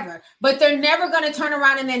or whatever, but they're never going to turn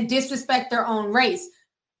around and then disrespect their own race.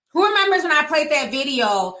 Who remembers when I played that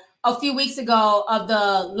video a few weeks ago of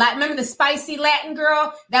remember the spicy Latin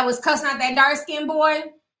girl that was cussing out that dark-skinned boy?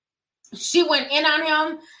 She went in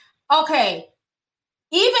on him. Okay.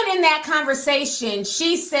 Even in that conversation,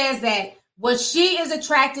 she says that what she is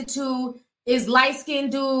attracted to is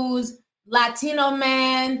light-skinned dudes, Latino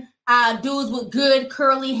men, dudes with good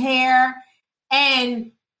curly hair.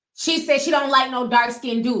 And she said she don't like no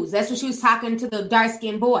dark-skinned dudes. That's what she was talking to the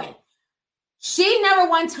dark-skinned boy. She never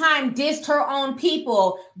one time dissed her own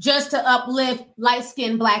people just to uplift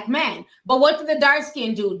light-skinned black men. But what did the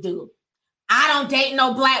dark-skinned dude do? I don't date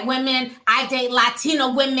no black women. I date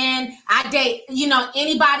Latino women. I date,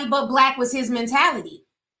 anybody but black was his mentality.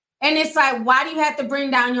 And it's like, why do you have to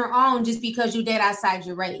bring down your own just because you date outside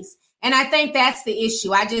your race? And I think that's the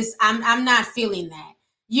issue. I'm not feeling that,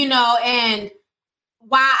 and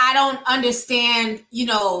why I don't understand,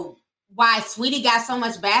 why Sweetie got so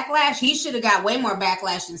much backlash. He should have got way more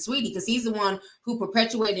backlash than Sweetie because he's the one who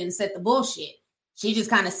perpetuated and set the bullshit. She just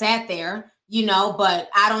kind of sat there, but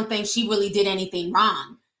I don't think she really did anything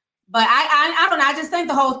wrong. But I don't know. I just think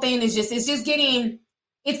the whole thing is it's getting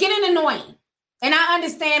annoying. And I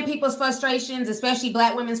understand people's frustrations, especially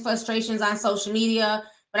black women's frustrations on social media,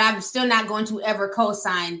 but I'm still not going to ever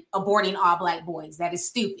co-sign aborting all black boys. That is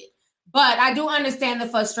stupid. But I do understand the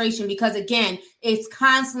frustration because, again, it's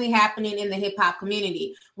constantly happening in the hip hop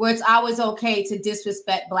community where it's always okay to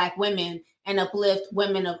disrespect black women and uplift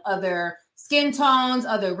women of other skin tones,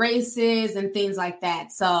 other races, and things like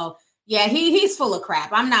that. So, yeah, he's full of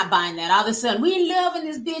crap. I'm not buying that. All of a sudden, we loving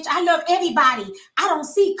this bitch. I love everybody. I don't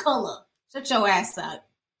see color. Shut your ass up.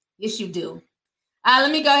 Yes, you do.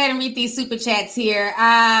 Let me go ahead and read these super chats here.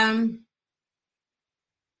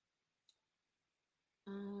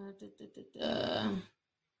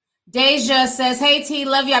 Deja says, hey T,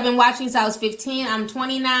 love you. I've been watching since I was 15. I'm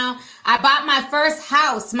 20 now. I bought my first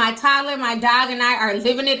house. My toddler, my dog, and I are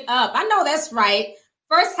living it up. I know that's right.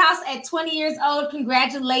 First house at 20 years old.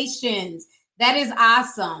 Congratulations. That is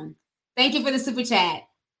awesome. Thank you for the super chat.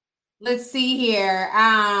 Let's see here.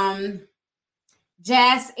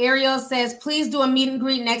 Jazz Ariel says, please do a meet and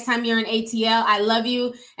greet next time you're in ATL. I love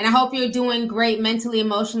you. And I hope you're doing great mentally,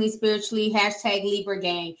 emotionally, spiritually. Hashtag Libra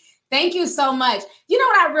gang. Thank you so much. You know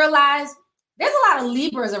what I realized? There's a lot of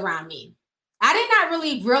Libras around me. I did not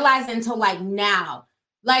really realize it until like now.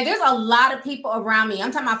 Like there's a lot of people around me.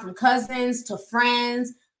 I'm talking about from cousins to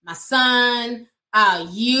friends, my son,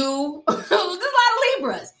 you. There's a lot of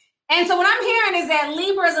Libras. And so what I'm hearing is that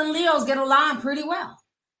Libras and Leos get along pretty well.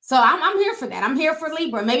 So I'm here for that. I'm here for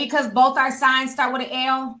Libra. Maybe because both our signs start with an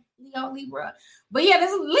L, Leo, Libra. But yeah,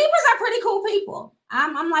 Libras are pretty cool people.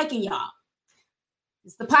 I'm liking y'all.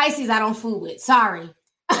 It's the Pisces I don't fool with. Sorry.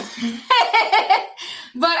 But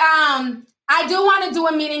I do want to do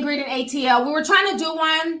a meet and greet in ATL. We were trying to do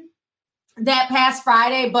one that past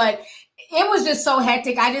Friday, but it was just so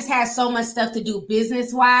hectic. I just had so much stuff to do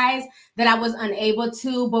business-wise that I was unable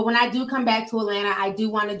to. But when I do come back to Atlanta, I do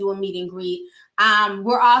want to do a meet and greet.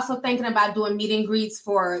 We're also thinking about doing meet and greets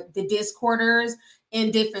for the Discorders in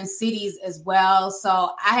different cities as well. So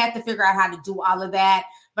I have to figure out how to do all of that.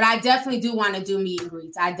 But I definitely do want to do meet and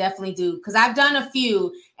greets. I definitely do. Because I've done a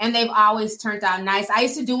few and they've always turned out nice. I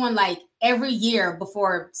used to do one like every year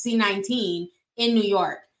before C19 in New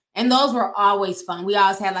York. And those were always fun. We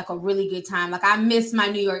always had like a really good time. Like I miss my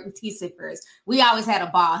New York tea sippers. We always had a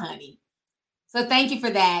ball, honey. So thank you for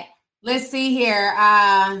that. Let's see here.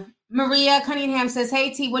 Maria Cunningham says,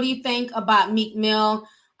 hey T, what do you think about Meek Mill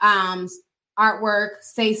artwork?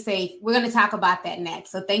 Stay safe. We're going to talk about that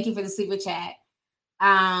next. So thank you for the super chat.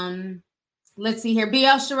 Let's see here.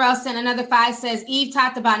 BL Sherelle sent another 5, says Eve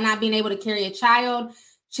talked about not being able to carry a child.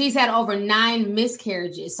 She's had over 9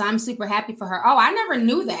 miscarriages. So I'm super happy for her. Oh, I never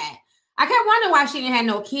knew that. I kept wondering why she didn't have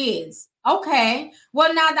no kids. Okay.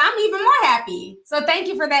 Well, now I'm even more happy. So thank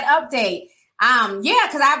you for that update. Yeah,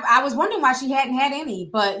 because I was wondering why she hadn't had any.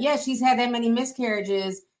 But yeah, she's had that many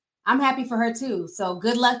miscarriages. I'm happy for her too. So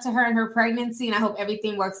good luck to her in her pregnancy. And I hope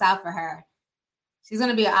everything works out for her. She's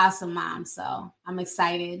going to be an awesome mom. So I'm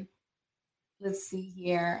excited. Let's see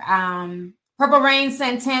here. Purple Rain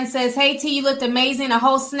sent 10, says, hey T, you looked amazing. A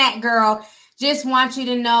whole snack girl. Just want you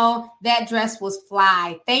to know that dress was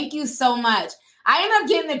fly. Thank you so much. I ended up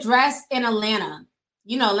getting the dress in Atlanta.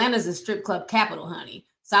 You know, Atlanta's a strip club capital, honey.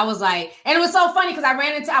 So I was like, and it was so funny because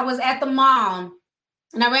I was at the mall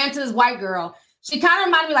and I ran into this white girl. She kind of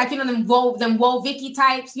reminded me like, you know, them Woe Vicky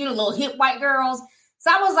types, you know, little hip white girls.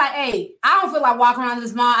 So I was like, hey, I don't feel like walking around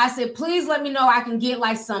this mall. I said, please let me know I can get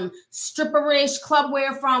like some stripperish club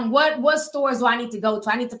wear from. What stores do I need to go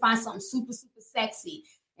to? I need to find something super, super sexy.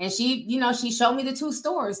 And she, you know, she showed me the 2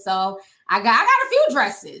 stores. So I got a few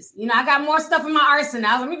dresses. You know, I got more stuff in my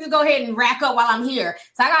arsenal. Let me just go ahead and rack up while I'm here.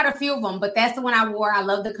 So I got a few of them, but that's the one I wore. I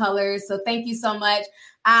love the colors. So thank you so much.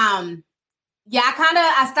 Yeah,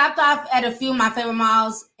 I stopped off at a few of my favorite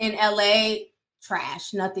malls in LA.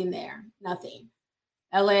 Trash. Nothing there. Nothing.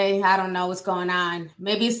 LA, I don't know what's going on.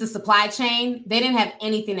 Maybe it's the supply chain. They didn't have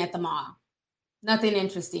anything at the mall. Nothing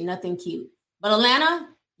interesting, nothing cute. But Atlanta,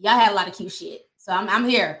 y'all had a lot of cute shit. So I'm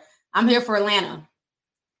here. I'm here for Atlanta.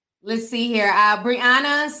 Let's see here.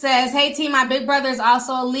 Brianna says, hey, team, my big brother is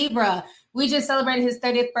also a Libra. We just celebrated his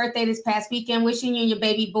 30th birthday this past weekend. Wishing you and your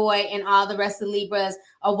baby boy and all the rest of the Libras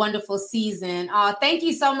a wonderful season. Thank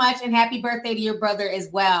you so much, and happy birthday to your brother as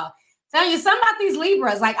well. Telling you something about these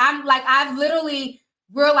Libras. I've literally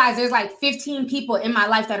realized there's like 15 people in my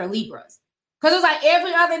life that are Libras. Because it's like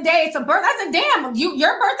every other day it's a birthday. I said, damn,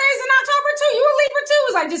 your birthday is in October too. You were Libra too.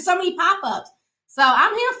 It's like just so many pop-ups. So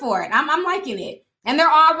I'm here for it. I'm liking it. And they're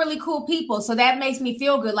all really cool people. So that makes me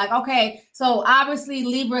feel good. Like, okay, so obviously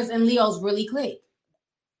Libras and Leos really click.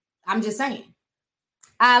 I'm just saying.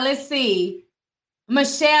 Let's see.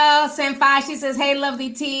 Michelle Senfai, she says, hey,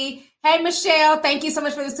 lovely T. Hey, Michelle, thank you so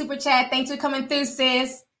much for the super chat. Thanks for coming through,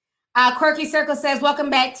 sis. Quirky Circle says, welcome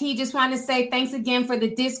back, T. Just want to say thanks again for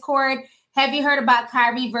the Discord. Have you heard about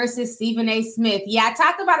Kyrie versus Stephen A. Smith? Yeah, I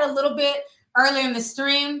talked about it a little bit earlier in the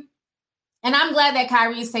stream. And I'm glad that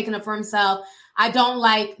Kyrie is taking it for himself. I don't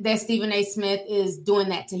like that Stephen A. Smith is doing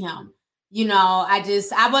that to him. You know,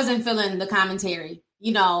 I wasn't feeling the commentary.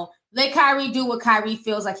 You know, let Kyrie do what Kyrie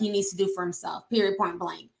feels like he needs to do for himself, period, point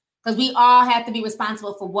blank. Because we all have to be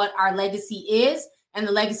responsible for what our legacy is and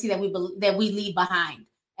the legacy that we leave behind.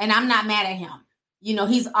 And I'm not mad at him. You know,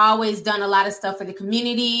 he's always done a lot of stuff for the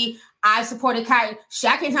community. I supported Kyrie.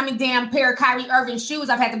 I can't tell me damn pair of Kyrie Irving shoes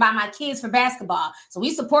I've had to buy my kids for basketball. So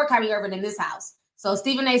we support Kyrie Irving in this house. So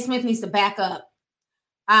Stephen A. Smith needs to back up.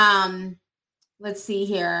 Let's see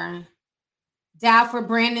here. Dow for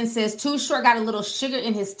Brandon says, Too Short got a little sugar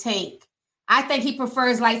in his tank. I think he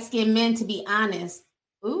prefers light-skinned men, to be honest.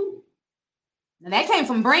 Ooh. Now that came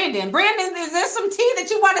from Brandon. Brandon, is there some tea that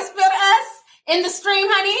you want to spill to us in the stream,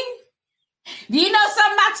 honey? Do you know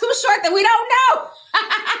something about Too Short that we don't know?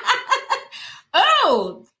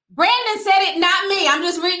 Oh, Brandon said it, not me. I'm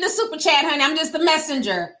just reading the super chat, honey. I'm just the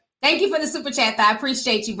messenger. Thank you for the super chat, though. I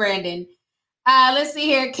appreciate you, Brandon. Let's see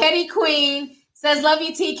here. Ketty Queen says, love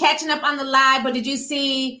you, T. Catching up on the live, but did you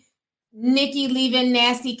see Nikki leaving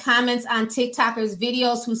nasty comments on TikTokers'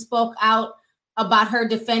 videos who spoke out about her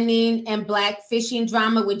defending and black fishing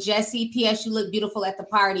drama with Jesse? P.S. You look beautiful at the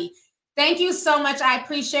party. Thank you so much. I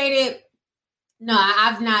appreciate it. No,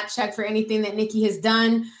 I've not checked for anything that Nikki has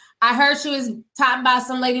done. I heard she was talking about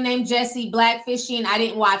some lady named Jessie blackfishing. I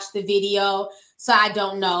didn't watch the video, so I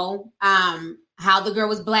don't know how the girl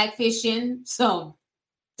was blackfishing. So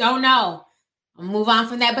don't know. I'll move on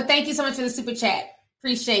from that. But thank you so much for the super chat.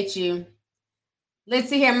 Appreciate you. Let's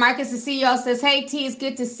see here. Marcus, the CEO, says, hey, T, it's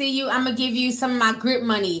good to see you. I'm going to give you some of my grip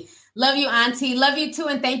money. Love you, Auntie. Love you, too,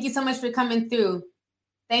 and thank you so much for coming through.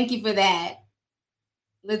 Thank you for that.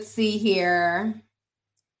 Let's see here.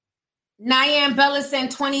 Nyan Bella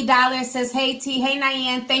sent $20, says, hey, T. Hey,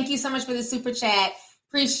 Nyan. Thank you so much for the super chat.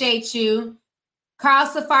 Appreciate you. Carl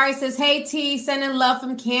Safari says, hey, T. Sending love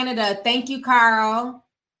from Canada. Thank you, Carl.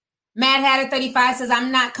 Mad Hatter 35 says,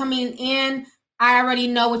 I'm not coming in. I already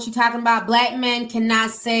know what you're talking about. Black men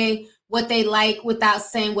cannot say what they like without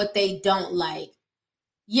saying what they don't like.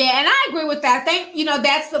 Yeah, and I agree with that. I think, you know,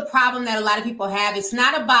 that's the problem that a lot of people have. It's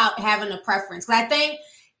not about having a preference. I think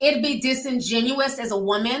it'd be disingenuous as a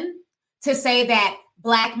woman to say that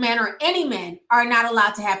Black men or any men are not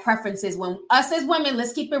allowed to have preferences. When us as women,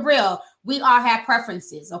 let's keep it real, we all have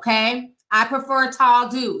preferences, okay? I prefer tall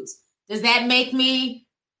dudes. Does that make me,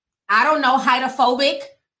 I don't know, heightophobic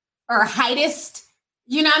or heightist?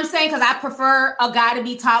 You know what I'm saying? Because I prefer a guy to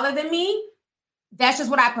be taller than me. That's just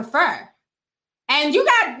what I prefer. And you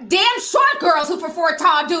got damn short girls who prefer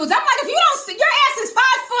tall dudes. I'm like, if you don't, your ass is 5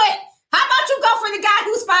 foot. How about you go for the guy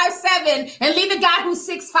who's 5'7" and leave the guy who's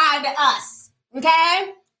 6'5" to us?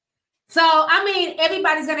 Okay? So, I mean,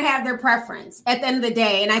 everybody's going to have their preference at the end of the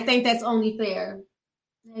day. And I think that's only fair.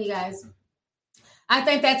 Hey, you guys. I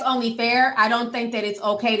think that's only fair. I don't think that it's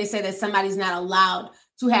okay to say that somebody's not allowed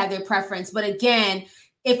to have their preference. But again,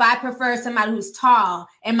 if I prefer somebody who's tall,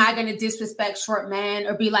 am I going to disrespect short men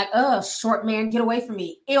or be like, oh, short man, get away from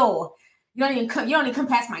me? Ew. You don't even come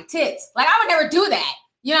past my tits. Like, I would never do that.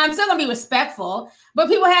 You know, I'm still going to be respectful, but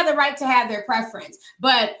people have the right to have their preference.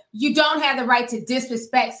 But you don't have the right to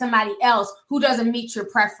disrespect somebody else who doesn't meet your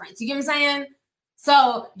preference. You get what I'm saying?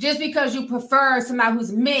 So just because you prefer somebody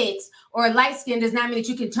who's mixed or light-skinned does not mean that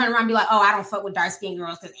you can turn around and be like, oh, I don't fuck with dark-skinned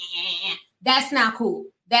girls because that's not cool.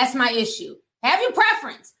 That's my issue. Have your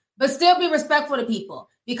preference, but still be respectful to people.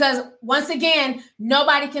 Because once again,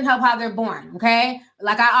 nobody can help how they're born, okay?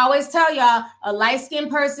 Like I always tell y'all, a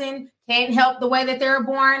light-skinned person can't help the way that they were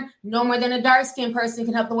born, no more than a dark-skinned person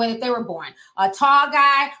can help the way that they were born. A tall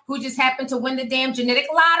guy who just happened to win the damn genetic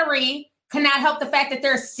lottery cannot help the fact that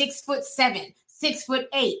they're 6'7",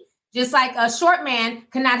 6'8". Just like a short man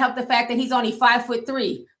cannot help the fact that he's only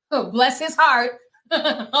 5'3". Oh, bless his heart.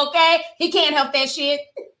 Okay? He can't help that shit.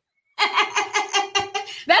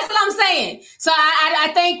 That's what I'm saying. So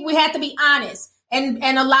I think we have to be honest and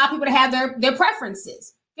allow people to have their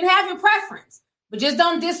preferences. You can have your preference, but just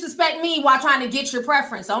don't disrespect me while trying to get your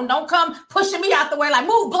preference. Don't come pushing me out the way like,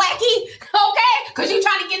 move, Blackie, okay? Because you're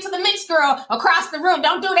trying to get to the mixed girl across the room.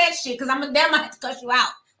 Don't do that shit because I'm going to have to cut you out,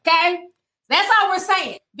 okay? That's all we're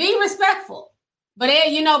saying. Be respectful. But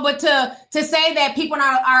but to say that people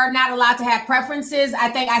are not allowed to have preferences,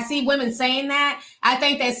 I see women saying that. I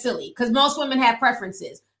think that's silly because most women have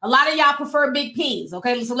preferences. A lot of y'all prefer big peens.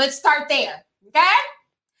 Okay, so let's start there. Okay,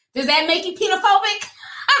 does that make you penophobic?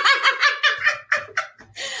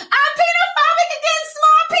 I'm penophobic against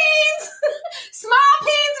small peens. Small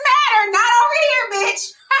peens matter, not over here, bitch.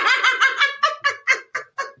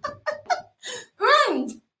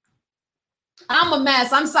 I'm a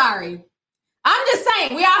mess. I'm sorry. I'm just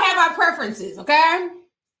saying, we all have our preferences, okay?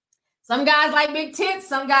 Some guys like big tits,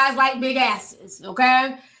 some guys like big asses,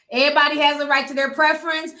 okay? Everybody has a right to their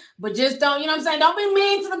preference, but just don't, don't be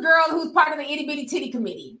mean to the girl who's part of the itty bitty titty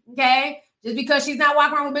committee, okay? Just because she's not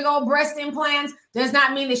walking around with big old breast implants does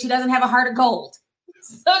not mean that she doesn't have a heart of gold.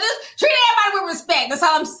 So just treat everybody with respect. That's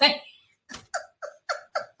all I'm saying.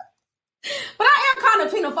 But I am kind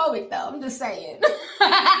of penophobic, though. I'm just saying.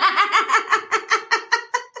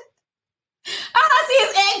 All I see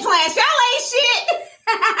is eggplants. Y'all ain't shit.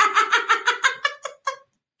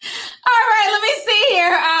 All right, let me see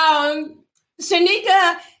here.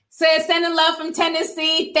 Shanika says, sending love from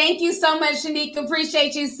Tennessee. Thank you so much, Shanika.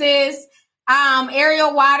 Appreciate you, sis.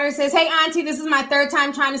 Ariel Waters says, hey, Auntie, this is my third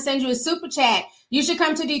time trying to send you a super chat. You should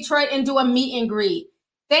come to Detroit and do a meet and greet.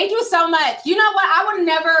 Thank you so much. You know what? I would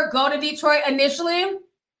never go to Detroit initially,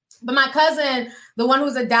 but my cousin, the one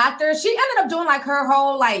who's a doctor, she ended up doing like her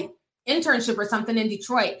whole internship or something in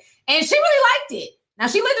Detroit. And she really liked it. Now,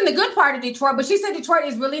 she lived in the good part of Detroit, but she said Detroit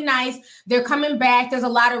is really nice. They're coming back. There's a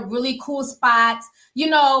lot of really cool spots,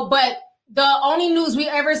 but the only news we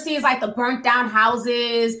ever see is the burnt down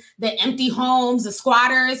houses, the empty homes, the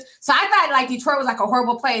squatters. So I thought Detroit was a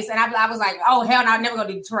horrible place. And I was like, oh, hell no, I'd never go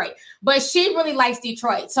to Detroit. But she really likes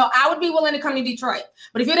Detroit. So I would be willing to come to Detroit.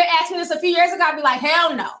 But if you'd have asked me this a few years ago, I'd be like,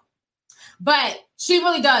 hell no. But she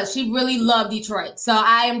really does. She really loved Detroit. So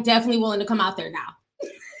I am definitely willing to come out there now.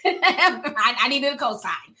 I needed a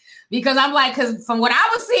cosign because because from what I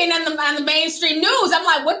was seeing on the mainstream news, I'm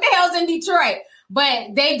like, what the hell's in Detroit?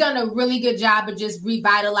 But they've done a really good job of just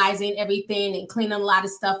revitalizing everything and cleaning a lot of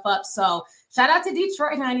stuff up. So shout out to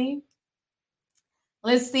Detroit, honey.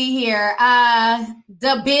 Let's see here.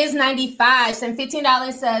 The Biz 95 sent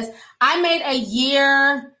 $15 says, I made a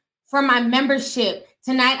year for my membership.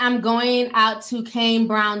 Tonight, I'm going out to Kane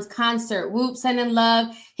Brown's concert. Whoop, sending love.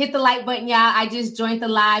 Hit the like button, y'all. I just joined the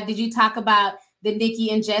live. Did you talk about the Nikki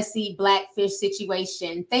and Jesse Blackfish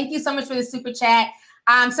situation? Thank you so much for the super chat.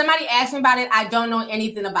 Somebody asked me about it. I don't know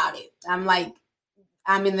anything about it.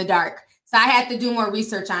 I'm in the dark. So I have to do more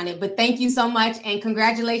research on it. But thank you so much. And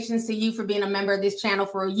congratulations to you for being a member of this channel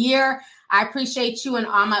for a year. I appreciate you and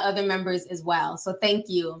all my other members as well. So thank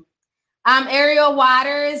you. Ariel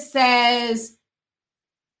Waters says...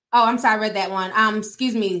 Oh, I'm sorry, I read that one.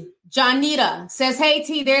 Excuse me. Johnita says, hey,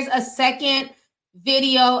 T, there's a second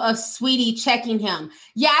video of Sweetie checking him.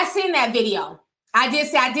 Yeah, I seen that video. I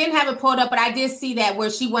didn't have it pulled up, but I did see that where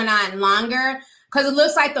she went on longer because it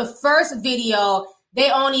looks like the first video,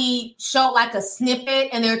 they only showed a snippet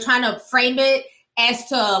and they're trying to frame it as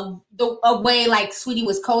to a way Sweetie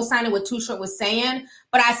was co-signing what Too Short was saying.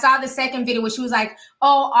 But I saw the second video where she was like,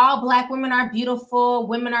 oh, all Black women are beautiful.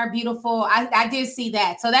 Women are beautiful. I did see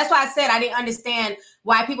that. So that's why I said I didn't understand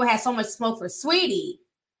why people had so much smoke for Sweetie,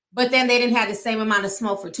 but then they didn't have the same amount of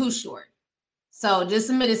smoke for Too Short. So just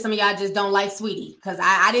admit it, some of y'all just don't like Sweetie because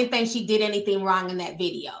I didn't think she did anything wrong in that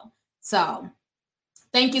video. So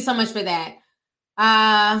thank you so much for that.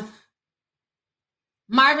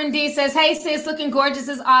 Marvin D says, hey, sis, looking gorgeous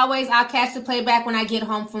as always. I'll catch the playback when I get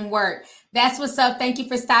home from work. That's what's up. Thank you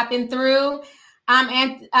for stopping through.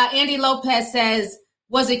 Andy Lopez says,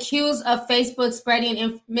 was accused of Facebook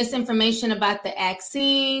spreading misinformation about the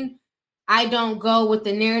vaccine. I don't go with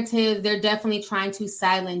the narrative. They're definitely trying to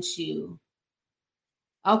silence you.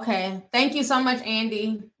 Okay. Thank you so much,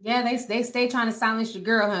 Andy. Yeah, they stay trying to silence your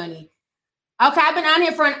girl, honey. Okay, I've been on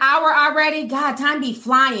here for an hour already. God, time be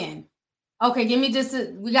flying. Okay, give me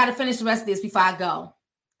we got to finish the rest of this before I go.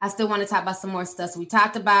 I still want to talk about some more stuff. So we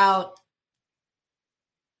talked about,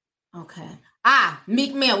 okay.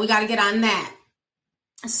 Meek Mill, we got to get on that.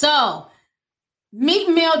 So Meek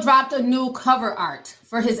Mill dropped a new cover art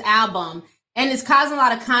for his album, and it's causing a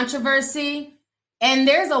lot of controversy. And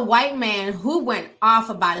there's a white man who went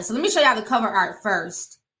off about it. So let me show y'all the cover art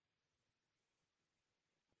first.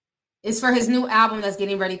 It's for his new album that's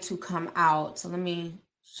getting ready to come out. So let me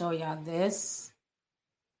show y'all this.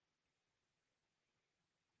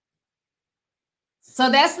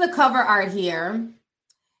 So that's the cover art here.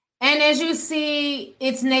 And as you see,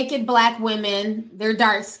 it's naked black women. They're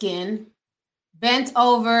dark skinned, bent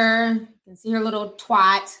over. You can see her little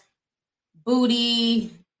twat,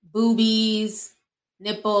 booty, boobies,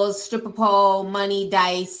 nipples, stripper pole, money,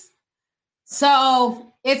 dice.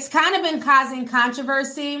 So it's kind of been causing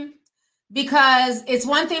controversy because it's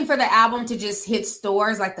one thing for the album to just hit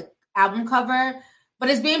stores like the album cover, but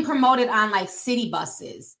it's being promoted on like city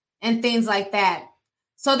buses and things like that.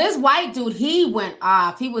 So this white dude, he went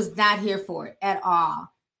off. He was not here for it at all.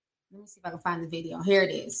 Let me see if I can find the video. Here it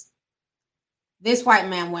is. This white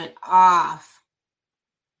man went off.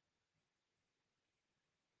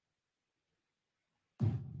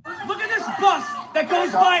 Look at this bus that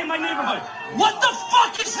goes by in my neighborhood. What the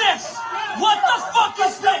fuck is this? What the fuck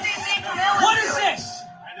is this? What is this?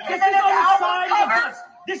 This is on the side of a bus.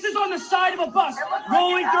 This is on the side of a bus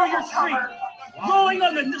rolling through your street. Rolling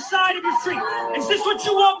on the side of your street. Is this what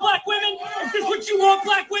you want, black women? Is this what you want,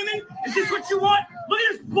 black women? Is this what you want? Look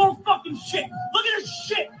at this bull fucking shit. Look at this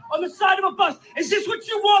shit on the side of a bus. Is this what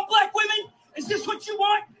you want, black women? Is this what you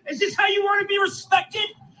want? Is this how you want to be respected?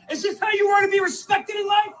 Is this how you want to be respected in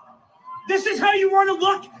life? This is how you want to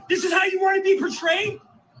look? This is how you want to be portrayed?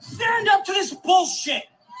 Stand up to this bullshit.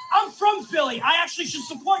 I'm from Philly. I actually should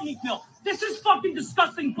support Meek Mill. This is fucking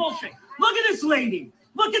disgusting bullshit. Look at this lady.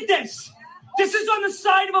 Look at this. This is on the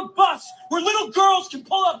side of a bus where little girls can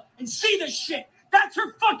pull up and see this shit. That's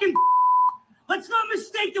her fucking. Let's not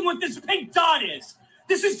mistake them what this pink dot is.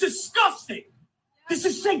 This is disgusting. This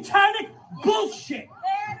is satanic bullshit.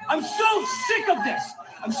 I'm so sick of this.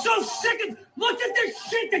 I'm so sick of. Look at this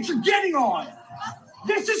shit that you're getting on.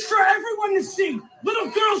 This is for everyone to see.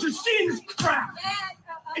 Little girls are seeing this crap.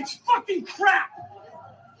 It's fucking crap.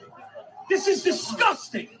 This is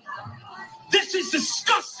disgusting. This is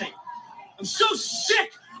disgusting. I'm so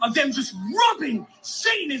sick of them just rubbing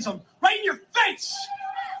Satanism right in your face.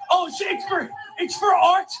 Oh, it's for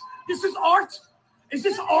art. This is art. Is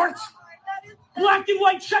this art? Black and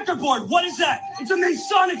white checkerboard. What is that? It's a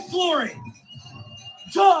Masonic flooring.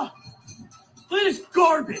 Duh. Look at this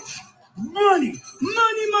garbage. Money.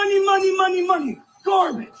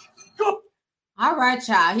 Garbage. Go. All right,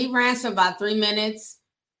 y'all. He ran for about 3 minutes.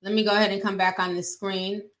 Let me go ahead and come back on the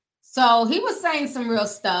screen. So he was saying some real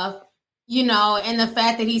stuff, you know, and the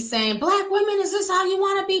fact that he's saying, black women, is this how you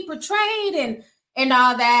want to be portrayed? And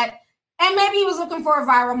all that. And maybe he was looking for a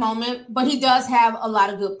viral moment, but he does have a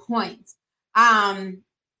lot of good points.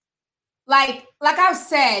 Like I've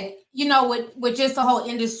said, you know, with just the whole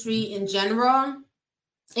industry in general,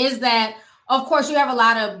 is that, of course, you have a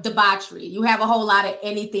lot of debauchery. You have a whole lot of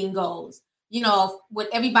anything goes, you know, with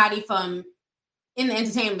everybody from in the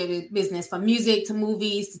entertainment business, from music to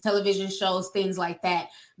movies to television shows, things like that.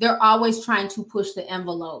 They're always trying to push the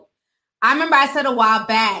envelope. I remember I said a while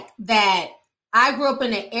back that I grew up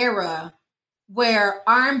in an era where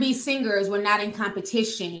R&B singers were not in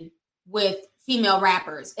competition with female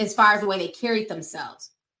rappers as far as the way they carried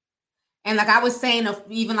themselves. And like I was saying,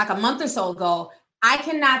 even like a month or so ago, I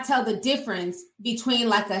cannot tell the difference between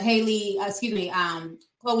like a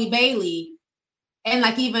Chloe Bailey and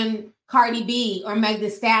like even Cardi B or Meg Thee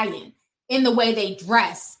Stallion in the way they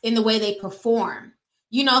dress, in the way they perform,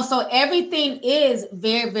 you know, so everything is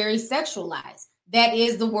very, very sexualized. That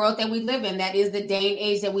is the world that we live in. That is the day and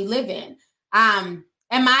age that we live in. Am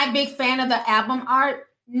I a big fan of the album art?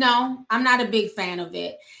 No, I'm not a big fan of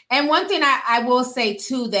it. And one thing I will say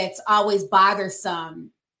too that's always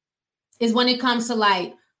bothersome is when it comes to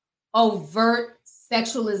like overt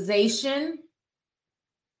sexualization,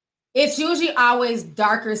 it's usually always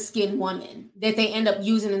darker skinned women that they end up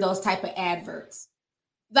using in those type of adverts.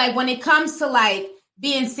 Like when it comes to like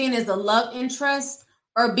being seen as a love interest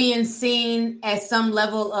or being seen as some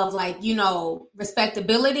level of like, you know,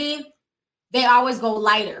 respectability, they always go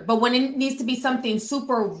lighter. But when it needs to be something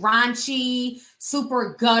super raunchy,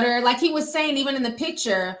 super gutter, like he was saying, even in the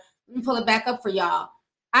picture, let me pull it back up for y'all.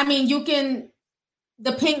 I mean,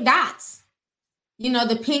 the pink dots, you know,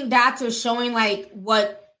 the pink dots are showing like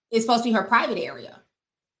what is supposed to be her private area.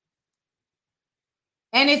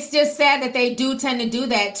 And it's just sad that they do tend to do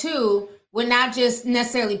that too, with not just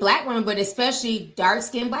necessarily Black women, but especially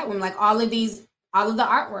dark-skinned Black women. Like all of the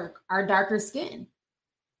artwork are darker skin,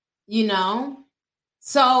 you know?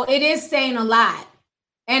 So it is saying a lot.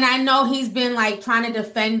 And I know he's been like trying to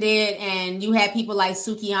defend it, and you had people like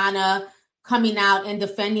Sukihana coming out and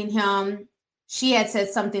defending him. She had said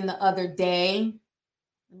something the other day.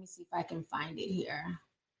 Let me see if I can find it here.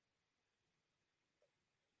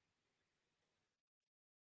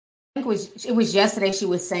 I think it was yesterday she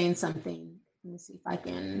was saying something. Let me see if I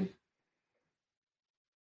can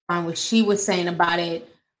find what she was saying about it.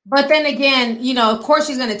 But then again, you know, of course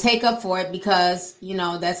she's going to take up for it because, you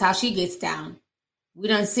know, that's how she gets down. We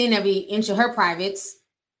done seen every inch of her privates.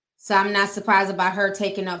 So I'm not surprised about her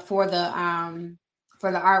taking up for the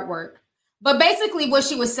artwork. But basically what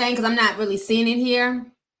she was saying, because I'm not really seeing it here,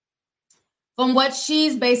 from what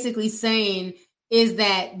she's basically saying is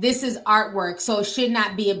that this is artwork, so it should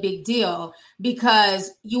not be a big deal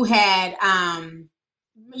because you had,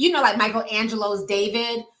 you know, like Michelangelo's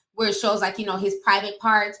David, where it shows like, you know, his private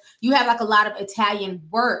parts. You have like a lot of Italian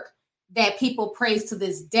work that people praise to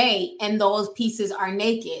this day, and those pieces are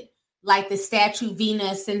naked, like the statue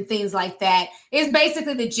Venus and things like that. It's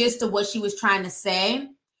basically the gist of what she was trying to say.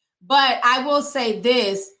 But I will say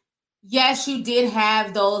this, yes, you did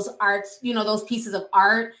have those arts, you know, those pieces of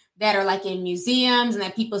art that are like in museums and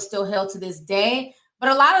that people still held to this day. But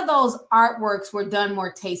a lot of those artworks were done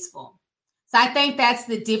more tasteful. So I think that's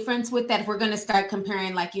the difference with that. If we're going to start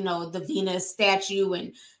comparing like, you know, the Venus statue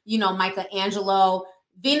and, you know, Michelangelo,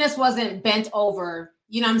 Venus wasn't bent over,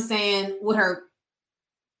 you know what I'm saying, with her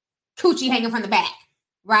coochie hanging from the back,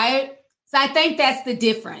 right? So I think that's the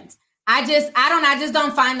difference. I just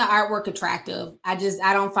don't find the artwork attractive. I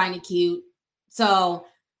don't find it cute. So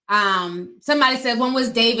somebody said, when was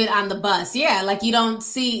David on the bus? Yeah, like you don't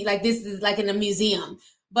see, like this is like in a museum.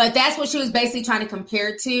 But that's what she was basically trying to compare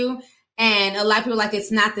it to. And a lot of people like,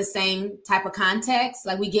 it's not the same type of context.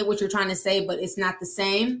 Like we get what you're trying to say, but it's not the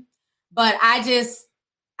same. But I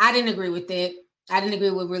didn't agree with it. I didn't agree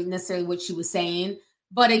with necessarily what she was saying.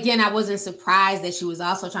 But again, I wasn't surprised that she was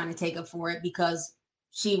also trying to take up for it because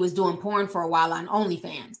she was doing porn for a while on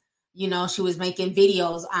OnlyFans. You know, she was making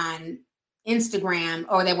videos on Instagram,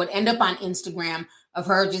 or they would end up on Instagram, of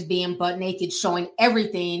her just being butt naked, showing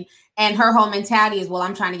everything. And her whole mentality is, well,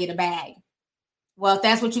 I'm trying to get a bag. Well, if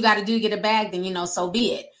that's what you got to do to get a bag, then, you know, so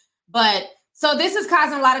be it. But so this is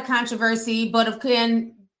causing a lot of controversy. But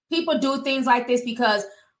can people do things like this because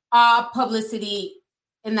all publicity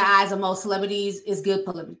in the eyes of most celebrities is good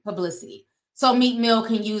publicity. So Meek Mill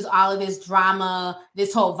can use all of this drama,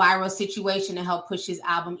 this whole viral situation to help push his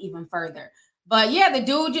album even further. But yeah, the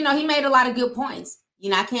dude, you know, he made a lot of good points.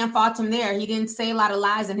 You know, I can't fault him there. He didn't say a lot of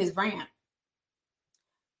lies in his rant.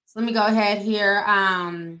 So let me go ahead here.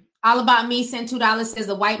 All About Me sent $2, says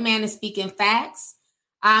the white man is speaking facts.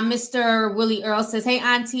 Mr. Willie Earl says, hey,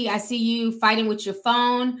 auntie, I see you fighting with your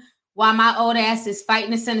phone while my old ass is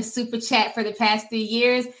fighting to send a super chat for the past 3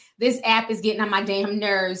 years. This app is getting on my damn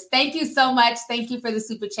nerves. Thank you so much. Thank you for the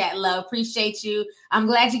super chat, love. Appreciate you. I'm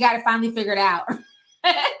glad you got it finally figured out.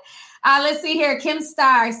 Let's see here. Kim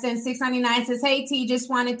Star sends $6.99, says, hey, T,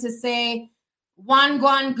 just wanted to say, one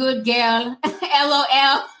good girl. LOL.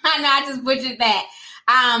 I know I just butchered that.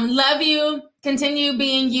 Love you. Continue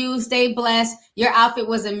being you. Stay blessed. Your outfit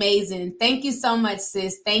was amazing. Thank you so much,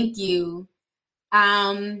 sis. Thank you.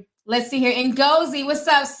 Let's see here. Ngozi, what's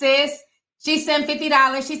up, sis? She sent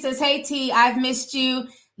 $50. She says, hey, T, I've missed you.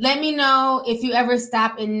 Let me know if you ever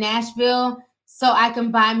stop in Nashville so I can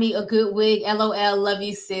buy me a good wig. LOL. Love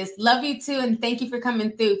you, sis. Love you, too, and thank you for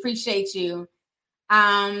coming through. Appreciate you.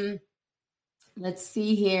 Let's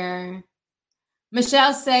see here.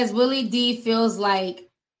 Michelle says, Willie D feels like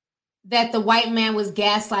that the white man was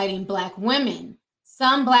gaslighting Black women.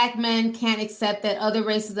 Some Black men can't accept that other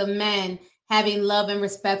races of men having love and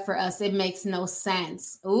respect for us. It makes no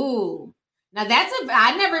sense. Ooh. Now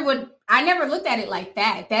I never looked at it like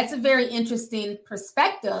that. That's a very interesting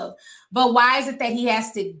perspective. But why is it that he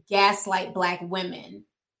has to gaslight Black women?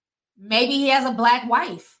 Maybe he has a Black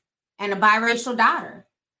wife. and a biracial daughter,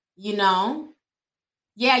 you know?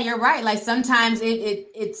 Yeah, you're right. Like sometimes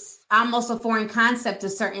it's almost a foreign concept to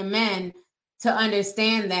certain men to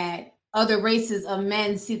understand that other races of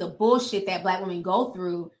men see the bullshit that Black women go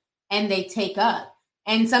through and they take up.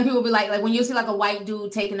 And some people be like when you see like a white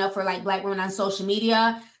dude taking up for like Black women on social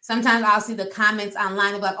media, sometimes I'll see the comments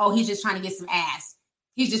online of like, oh, he's just trying to get some ass.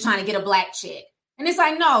 He's just trying to get a Black chick. And it's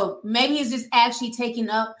like, no, maybe he's just actually taking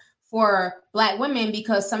up for Black women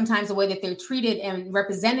because sometimes the way that they're treated and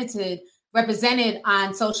represented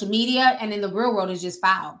on social media and in the real world is just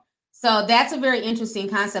foul. So that's a very interesting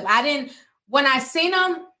concept. When I seen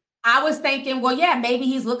him, I was thinking, well, yeah, maybe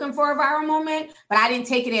he's looking for a viral moment, but I didn't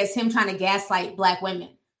take it as him trying to gaslight Black women.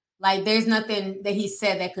 Like there's nothing that he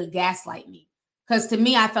said that could gaslight me. Because to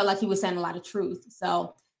me, I felt like he was saying a lot of truth.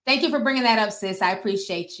 So thank you for bringing that up, sis. I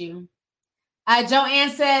appreciate you.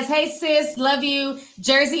 Joanne says, hey, sis, love you.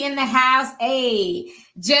 Jersey in the house. Hey,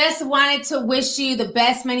 just wanted to wish you the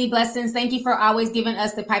best, many blessings. Thank you for always giving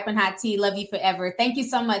us the piping hot tea. Love you forever. Thank you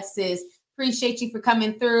so much, sis. Appreciate you for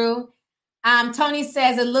coming through. Tony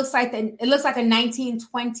says it looks like a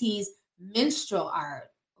 1920s minstrel art.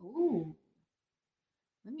 Ooh.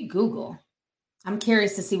 Let me Google. I'm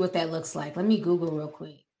curious to see what that looks like. Let me Google real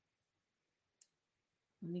quick.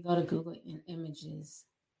 Let me go to Google Images.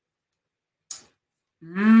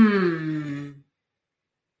 I'm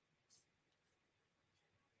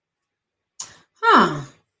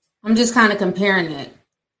just kind of comparing it.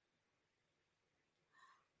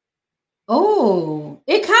 Oh,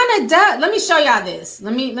 it kind of does. Let me show y'all this.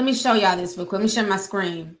 Let me show y'all this real quick. Let me share my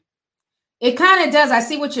screen. It kind of does. I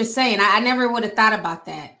see what you're saying. I never would have thought about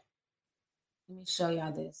that. Let me show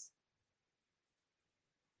y'all this.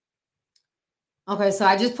 Okay, so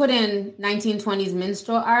I just put in 1920s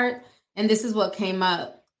minstrel art, and this is what came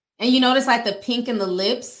up. And you notice like the pink in the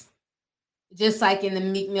lips, just like in the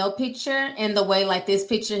Meek Mill picture, and the way like this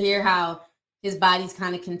picture here, how his body's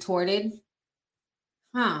kind of contorted.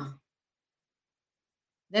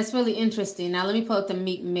 That's really interesting. Now let me pull up the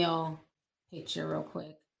Meek Mill picture real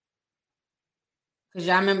quick. Because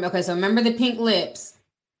y'all remember, okay, so remember the pink lips.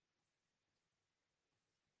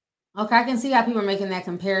 Okay, I can see how people are making that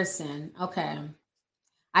comparison. Okay.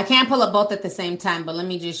 I can't pull up both at the same time, but let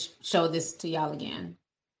me just show this to y'all again.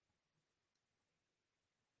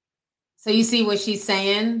 So you see what she's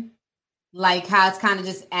saying? Like how it's kind of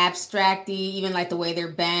just abstracty, even like the way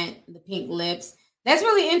they're bent, the pink lips. That's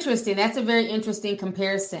really interesting. That's a very interesting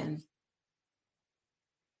comparison.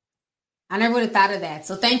 I never would have thought of that.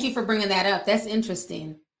 So thank you for bringing that up. That's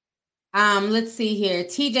interesting. Let's see here.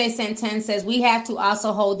 TJ Santen says, we have to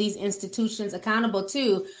also hold these institutions accountable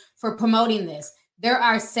too for promoting this. There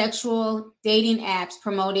are sexual dating apps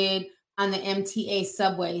promoted on the MTA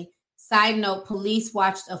subway. Side note, police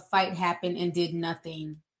watched a fight happen and did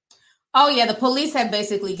nothing. Oh yeah, the police have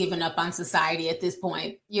basically given up on society at this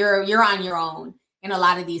point. You're on your own in a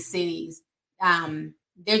lot of these cities.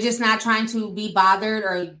 They're just not trying to be bothered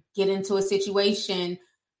or get into a situation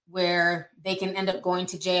where they can end up going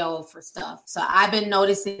to jail for stuff. So I've been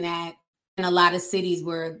noticing that in a lot of cities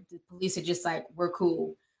where the police are just like, we're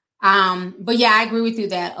cool. But yeah, I agree with you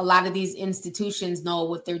that a lot of these institutions know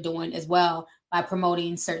what they're doing as well by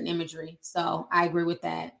promoting certain imagery. So I agree with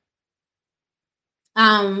that.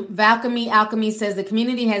 Alchemy says the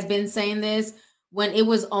community has been saying this when it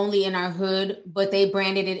was only in our hood, but they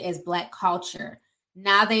branded it as Black culture.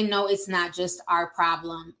 Now they know it's not just our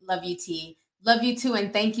problem. Love you, T. Love you too,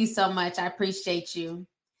 and thank you so much. I appreciate you.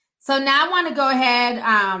 So now I want to go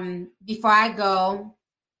ahead, before I go,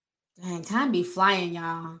 dang, time be flying,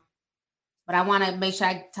 y'all. But I want to make sure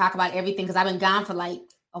I talk about everything because I've been gone for like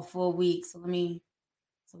a full week. So we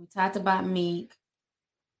talked about Meek.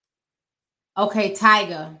 Okay,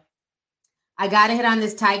 Tyga. I got to hit on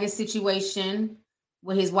this Tyga situation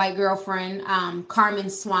with his white girlfriend, Carmen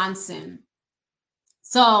Swanson.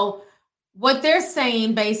 So what they're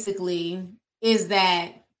saying basically is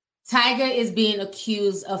that Tyga is being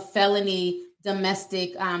accused of felony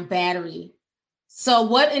domestic battery. So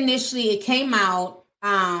what initially it came out,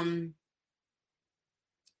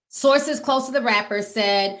 sources close to the rapper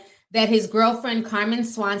said that his girlfriend, Carmen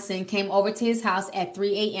Swanson, came over to his house at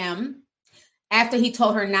 3 a.m. after he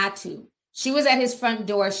told her not to. She was at his front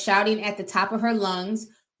door shouting at the top of her lungs.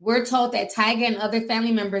 We're told that Tyga and other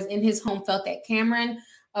family members in his home felt that Carmen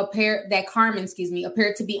appeared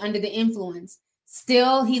to be under the influence.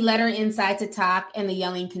 Still, he let her inside to talk and the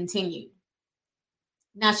yelling continued.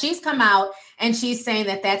 Now, she's come out and she's saying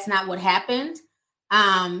that that's not what happened.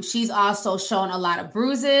 She's also shown a lot of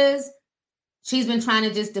bruises. She's been trying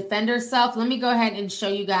to just defend herself. Let me go ahead and show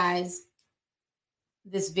you guys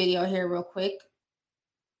this video here real quick.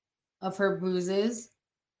 of her bruises.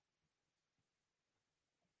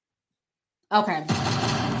 Okay.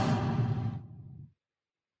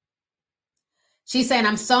 She's saying,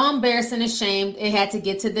 I'm so embarrassed and ashamed it had to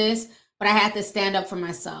get to this, but I had to stand up for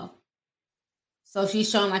myself. So she's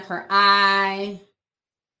showing like her eye.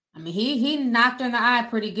 I mean, he knocked her in the eye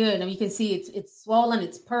pretty good. I mean, you can see it's swollen,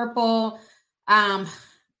 it's purple. The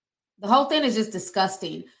whole thing is just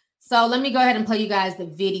disgusting. So let me go ahead and play you guys the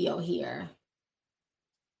video here.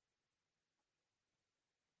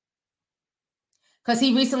 Because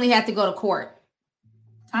he recently had to go to court.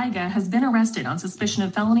 Tyga has been arrested on suspicion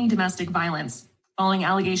of felony domestic violence, following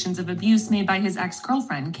allegations of abuse made by his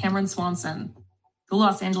ex-girlfriend, Cameron Swanson. The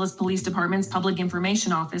Los Angeles Police Department's Public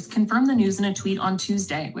Information Office confirmed the news in a tweet on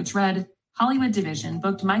Tuesday, which read, Hollywood Division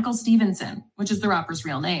booked Michael Stevenson, which is the rapper's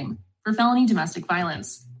real name, for felony domestic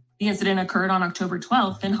violence. The incident occurred on October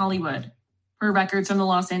 12th in Hollywood. Per records from the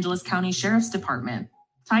Los Angeles County Sheriff's Department,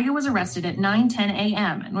 Tyga was arrested at 9:10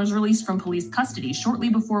 a.m. and was released from police custody shortly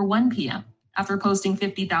before 1 p.m. after posting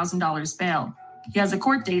 $50,000 bail. He has a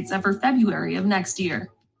court date set for February of next year.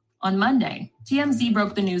 On Monday, TMZ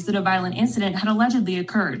broke the news that a violent incident had allegedly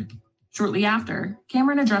occurred. Shortly after,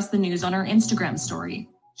 Cameron addressed the news on her Instagram story.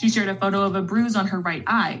 She shared a photo of a bruise on her right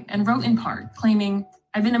eye and wrote in part, claiming,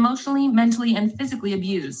 I've been emotionally, mentally, and physically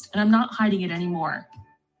abused, and I'm not hiding it anymore.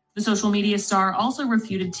 The social media star also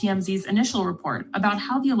refuted TMZ's initial report about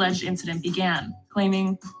how the alleged incident began,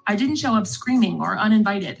 claiming, I didn't show up screaming or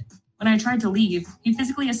uninvited. When I tried to leave, he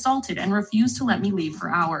physically assaulted and refused to let me leave for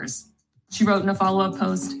hours. She wrote in a follow-up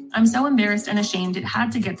post, I'm so embarrassed and ashamed it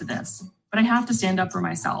had to get to this, but I have to stand up for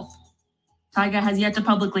myself. Tyga has yet to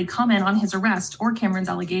publicly comment on his arrest or Cameron's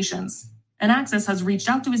allegations, and Access has reached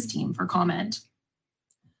out to his team for comment.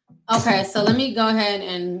 Okay, so let me go ahead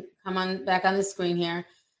and come on back on the screen here.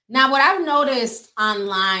 Now, what I've noticed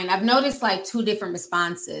online, I've noticed like two different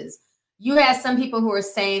responses. You had some people who are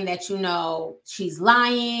saying that, she's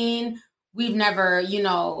lying. We've never,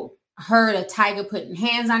 heard of Tyga putting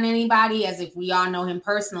hands on anybody, as if we all know him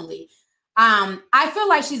personally. I feel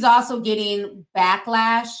like she's also getting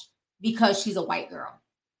backlash because she's a white girl.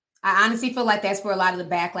 I honestly feel like that's where a lot of the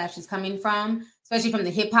backlash is coming from, especially from the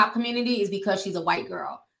hip hop community, is because she's a white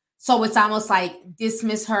girl. So it's almost like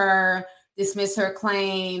dismiss her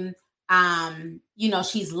claim.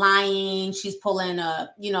 She's lying. She's pulling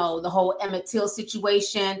the whole Emmett Till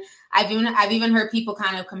situation. I've even heard people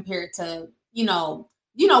kind of compare it to,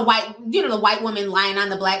 the white woman lying on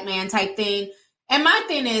the black man type thing. And my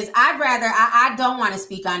thing is, I don't want to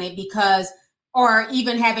speak on it or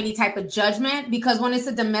even have any type of judgment, because when it's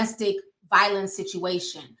a domestic violence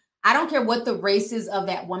situation, I don't care what the race is of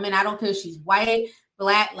that woman. I don't care if she's white,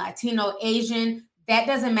 black, Latino, Asian. That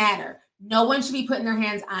doesn't matter. No one should be putting their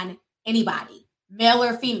hands on anybody, male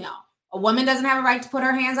or female. A woman doesn't have a right to put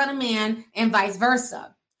her hands on a man and vice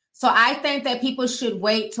versa. So I think that people should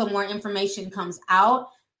wait till more information comes out,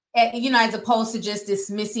 as opposed to just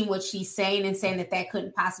dismissing what she's saying and saying that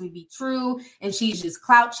couldn't possibly be true and she's just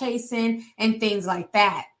clout chasing and things like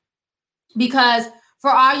that. Because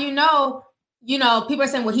for all people are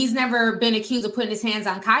saying, well, he's never been accused of putting his hands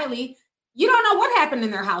on Kylie. You don't know what happened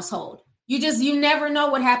in their household. You never know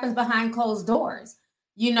what happens behind closed doors,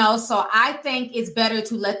 So I think it's better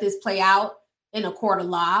to let this play out in a court of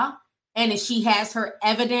law. And if she has her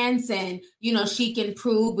evidence and, she can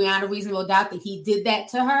prove beyond a reasonable doubt that he did that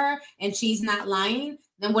to her and she's not lying,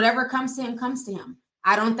 then whatever comes to him, comes to him.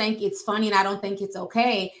 I don't think it's funny and I don't think it's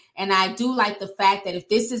okay. And I do like the fact that if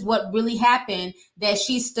this is what really happened, that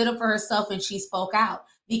she stood up for herself and she spoke out,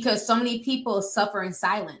 because so many people suffer in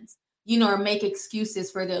silence, or make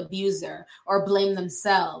excuses for the abuser or blame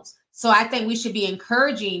themselves. So I think we should be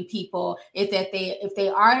encouraging people if they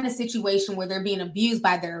are in a situation where they're being abused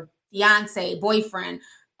by their fiance, boyfriend,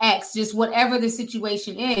 ex, just whatever the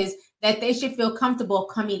situation is, that they should feel comfortable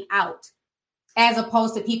coming out, as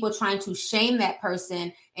opposed to people trying to shame that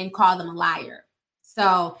person and call them a liar.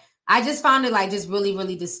 So I just found it just really,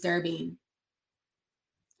 really disturbing.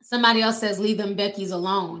 Somebody else says, leave them Becky's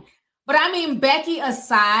alone. But I mean, Becky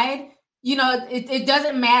aside, it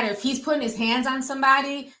doesn't matter if he's putting his hands on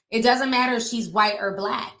somebody. It doesn't matter if she's white or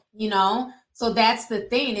black, So that's the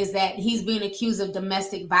thing, is that he's being accused of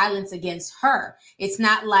domestic violence against her. It's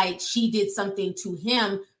not like she did something to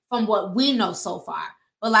him from what we know so far.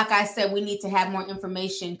 But like I said, we need to have more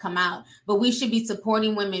information come out. But we should be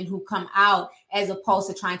supporting women who come out, as opposed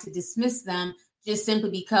to trying to dismiss them just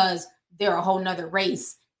simply because they're a whole nother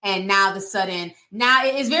race And now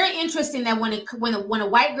it's very interesting that when a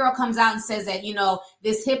white girl comes out and says that,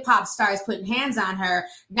 this hip hop star is putting hands on her,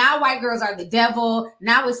 now white girls are the devil.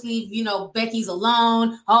 Now it's leave, Becky's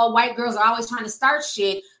alone. Oh, white girls are always trying to start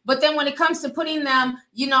shit. But then when it comes to putting them,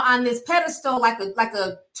 on this pedestal, like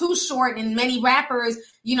a Too Short and many rappers,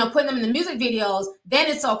 putting them in the music videos, then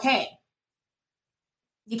it's okay.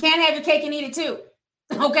 You can't have your cake and eat it too.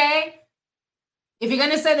 Okay? If you're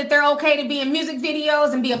going to say that they're okay to be in music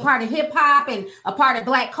videos and be a part of hip hop and a part of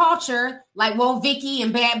Black culture, like Vicky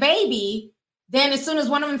and Bad Baby, then as soon as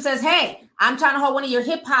one of them says, hey, I'm trying to hold one of your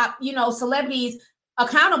hip hop, celebrities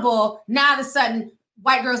accountable, now all of a sudden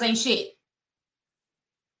white girls ain't shit.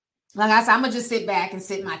 Like I said, I'm going to just sit back and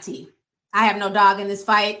sip my tea. I have no dog in this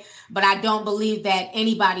fight, but I don't believe that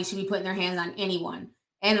anybody should be putting their hands on anyone.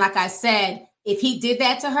 And like I said, if he did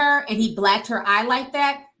that to her and he blacked her eye like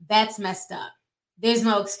that, that's messed up. There's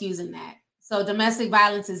no excusing that. So domestic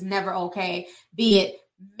violence is never okay, be it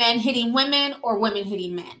men hitting women or women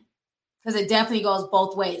hitting men, because it definitely goes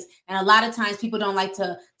both ways. And a lot of times people don't like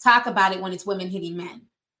to talk about it when it's women hitting men.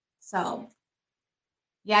 So,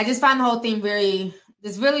 yeah, I just find the whole thing really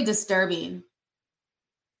disturbing.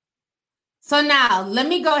 So now let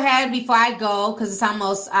me go ahead before I go, because it's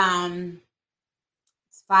almost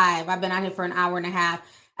it's 5. I've been out here for an hour and a half.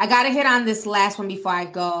 I got to hit on this last one before I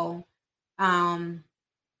go. Let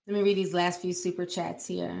me read these last few super chats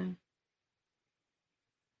here.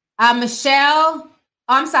 Michael,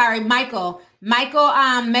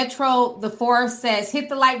 Metro the 4 says, hit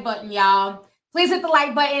the like button, y'all. Please hit the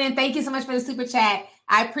like button, and thank you so much for the super chat.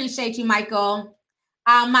 I appreciate you, Michael.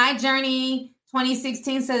 My Journey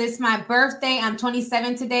 2016 says, it's my birthday. I'm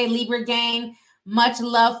 27 today, Libra gang. Much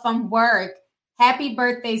love from work. Happy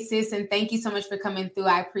birthday, sis, and thank you so much for coming through.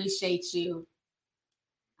 I appreciate you.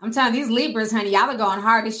 I'm telling you, these Libras, honey, y'all are going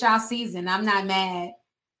hard this y'all season. I'm not mad.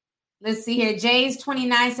 Let's see here. Jays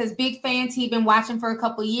 29 says, big fan T, been watching for a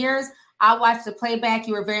couple years. I'll watch the playback.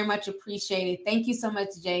 You were very much appreciated. Thank you so much,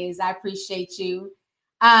 Jays. I appreciate you.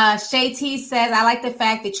 Shay T says, I like the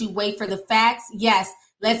fact that you wait for the facts. Yes,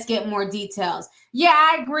 let's get more details. Yeah,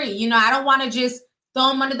 I agree. I don't want to just throw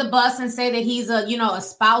him under the bus and say that he's a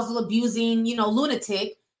spousal abusing,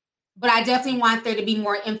 lunatic. But I definitely want there to be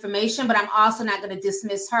more information, but I'm also not going to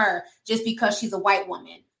dismiss her just because she's a white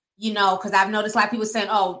woman, because I've noticed a lot of people saying,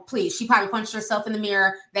 oh, please, she probably punched herself in the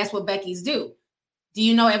mirror. That's what Becky's do. Do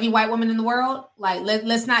you know every white woman in the world? Like,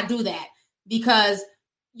 let's not do that, because,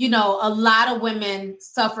 a lot of women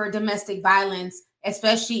suffer domestic violence,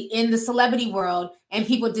 especially in the celebrity world, and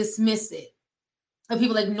people dismiss it, or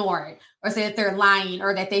people ignore it, or say that they're lying,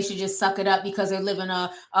 or that they should just suck it up because they're living a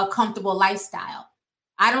comfortable lifestyle.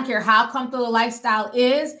 I don't care how comfortable the lifestyle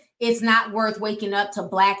is. It's not worth waking up to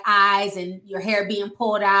black eyes and your hair being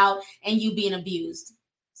pulled out and you being abused.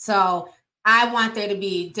 So I want there to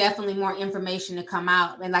be definitely more information to come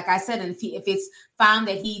out. And like I said, if it's found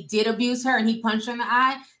that he did abuse her and he punched her in the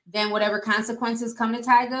eye, then whatever consequences come to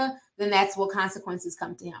Tyga, then that's what consequences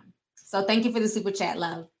come to him. So thank you for the super chat,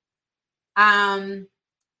 love.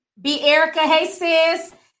 B. Erica, hey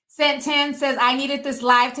sis. Sent 10 says, I needed this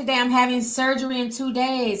live today. I'm having surgery in 2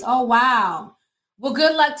 days. Oh, wow. Well,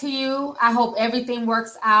 good luck to you. I hope everything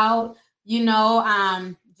works out.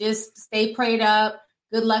 Just stay prayed up.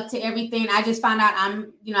 Good luck to everything. I just found out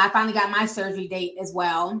I finally got my surgery date as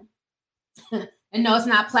well. And no, it's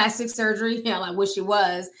not plastic surgery. I wish it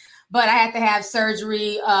was. But I had to have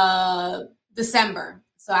surgery December.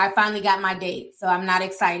 So I finally got my date. So I'm not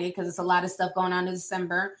excited because it's a lot of stuff going on in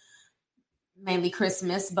December. Mainly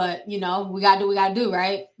Christmas, but we got to do what we got to do,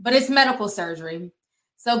 right? But it's medical surgery.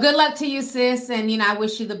 So good luck to you, sis. And, I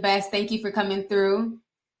wish you the best. Thank you for coming through.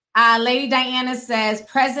 Lady Diana says,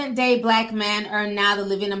 present day black men are now the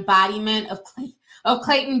living embodiment of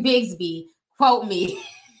Clayton Bigsby. Quote me.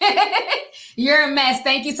 You're a mess.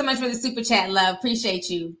 Thank you so much for the super chat, love. Appreciate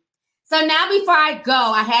you. So now before I go,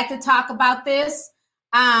 I had to talk about this.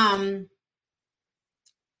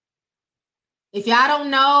 If y'all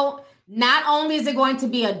don't know, not only is it going to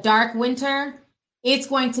be a dark winter, it's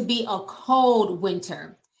going to be a cold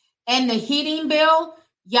winter. And the heating bill,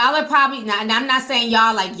 y'all are probably, and I'm not saying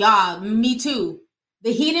y'all like y'all, me too.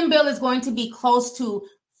 The heating bill is going to be close to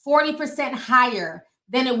 40% higher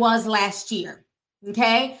than it was last year.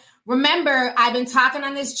 Okay? Remember, I've been talking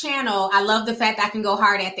on this channel. I love the fact I can go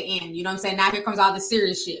hard at the end. You know what I'm saying? Now here comes all the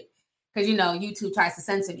serious shit. Because, YouTube tries to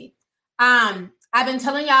censor me. I've been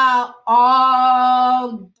telling y'all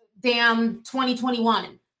all damn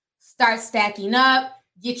 2021. Start stacking up,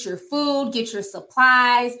 get your food, get your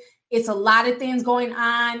supplies. It's a lot of things going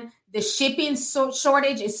on. The shipping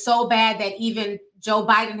shortage is so bad that even Joe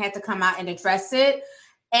Biden had to come out and address it.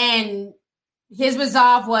 And his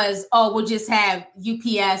resolve was, oh, we'll just have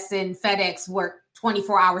UPS and FedEx work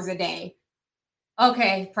 24 hours a day.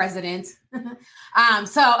 Okay, President.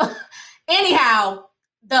 So anyhow,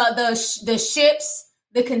 the ships,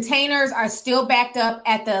 the containers are still backed up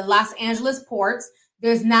at the Los Angeles ports.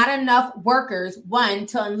 There's not enough workers, one,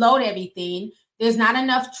 to unload everything. There's not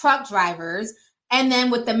enough truck drivers. And then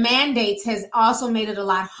with the mandates has also made it a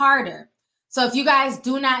lot harder. So if you guys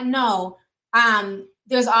do not know,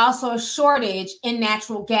 there's also a shortage in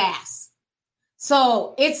natural gas.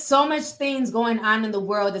 So it's so much things going on in the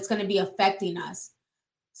world that's going to be affecting us.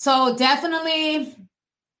 So definitely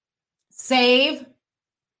save,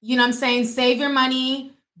 you know what I'm saying? Save your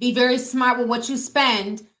money. Be very smart with what you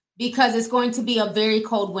spend because it's going to be a very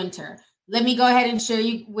cold winter. Let me go ahead and share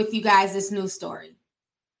with you guys this news story.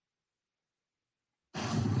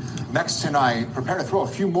 Next tonight, prepare to throw a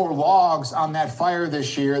few more logs on that fire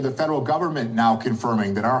this year. The federal government now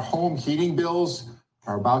confirming that our home heating bills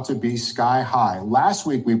are about to be sky high. Last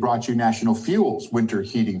week, we brought you National Fuel's winter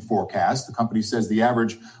heating forecast. The company says the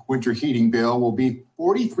average winter heating bill will be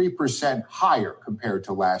 43% higher compared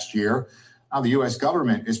to last year. Now, the U.S.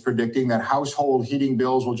 government is predicting that household heating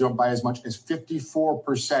bills will jump by as much as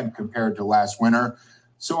 54% compared to last winter.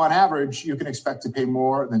 So on average, you can expect to pay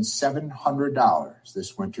more than $700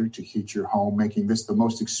 this winter to heat your home, making this the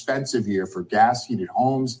most expensive year for gas-heated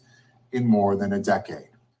homes in more than a decade.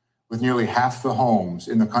 With nearly half the homes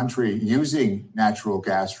in the country using natural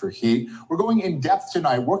gas for heat, we're going in depth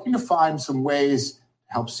tonight, working to find some ways to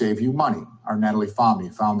help save you money. Our Natalie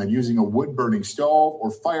Fahmy found that using a wood-burning stove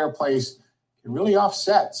or fireplace can really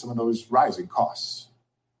offset some of those rising costs.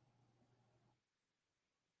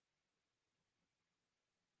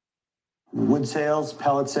 Wood sales,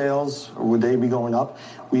 pellet sales, would they be going up?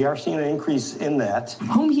 We are seeing an increase in that.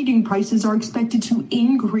 Home heating prices are expected to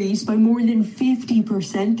increase by more than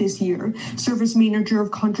 50% this year. Service manager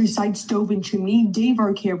of Countryside Stove and Chimney, Dave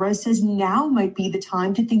Arcara, says now might be the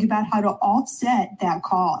time to think about how to offset that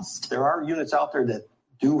cost. There are units out there that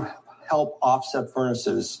do help offset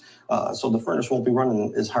furnaces, so the furnace won't be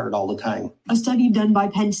running as hard all the time. A study done by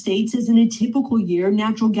Penn State says in a typical year,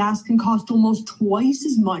 natural gas can cost almost twice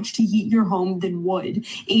as much to heat your home than wood.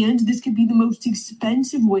 And this could be the most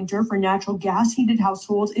expensive winter for natural gas heated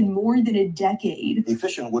households in more than a decade.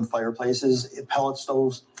 Efficient wood fireplaces, pellet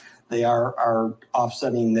stoves, they are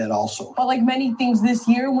offsetting that also. But like many things this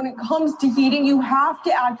year, when it comes to heating, you have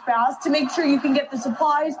to act fast to make sure you can get the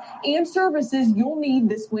supplies and services you'll need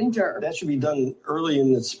this winter. That should be done early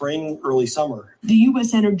in the spring, early summer. The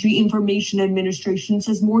U.S. Energy Information Administration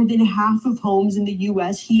says more than half of homes in the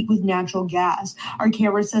U.S. heat with natural gas.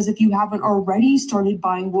 Arcara says if you haven't already started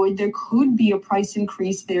buying wood, there could be a price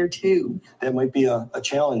increase there too. That might be a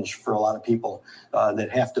challenge for a lot of people that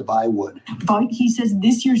have to buy wood. But he says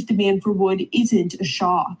this year's demand for wood isn't a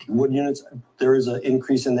shock. Wood units, there is an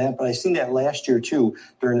increase in that, but I seen that last year too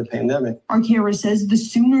during the pandemic. Arcara says the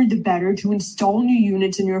sooner the better to install new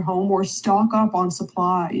units in your home or stock up on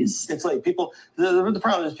supplies. It's like people, the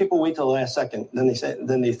problem is people wait till the last second.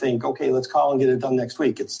 Then they think, okay, let's call and get it done next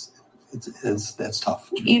week. That's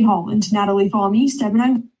tough. In Holland, Natalie Fahmy,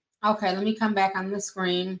 7 Okay, let me come back on the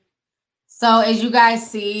screen. So as you guys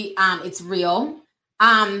see, it's real.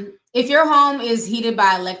 If your home is heated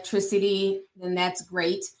by electricity, then that's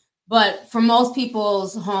great. But for most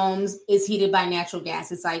people's homes, it's heated by natural gas.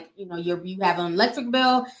 It's like, you have an electric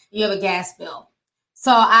bill, you have a gas bill.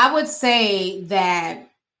 So I would say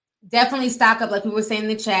that definitely stock up, like we were saying in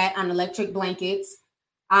the chat, on electric blankets,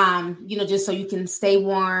 just so you can stay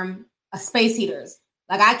warm. Space heaters.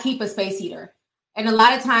 Like I keep a space heater. And a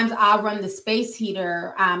lot of times I'll run the space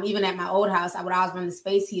heater, even at my old house, I would always run the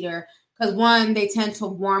space heater because one, they tend to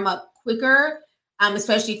warm up quicker,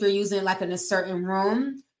 especially if you're using it like in a certain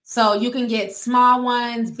room. So you can get small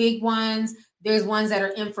ones, big ones. There's ones that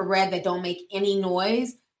are infrared that don't make any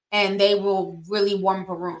noise and they will really warm up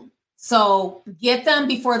a room. So get them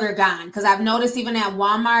before they're gone. Because I've noticed even at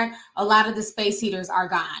Walmart, a lot of the space heaters are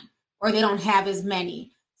gone or they don't have as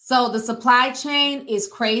many. So the supply chain is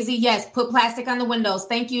crazy. Yes, put plastic on the windows.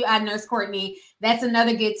 Thank you, Nurse Courtney. That's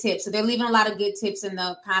another good tip. So they're leaving a lot of good tips in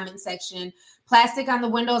the comment section. Plastic on the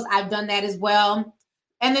windows, I've done that as well.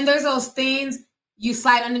 And then there's those things you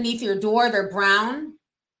slide underneath your door. They're brown.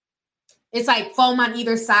 It's like foam on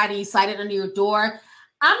either side and you slide it under your door.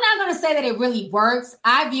 I'm not going to say that it really works.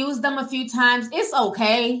 I've used them a few times. It's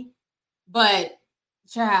okay. But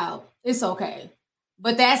child, it's okay.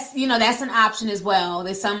 But that's an option as well.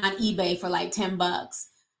 There's some on eBay for like $10.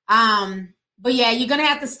 But yeah, you're going to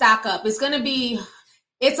have to stock up. It's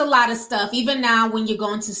a lot of stuff. Even now when you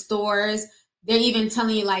go into stores, they're even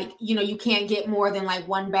telling you like, you can't get more than like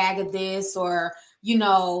one bag of this, or,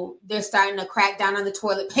 they're starting to crack down on the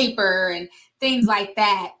toilet paper and things like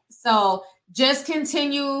that. So just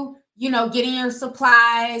continue, getting your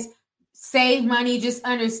supplies, save money, just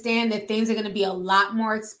understand that things are going to be a lot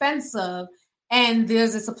more expensive. And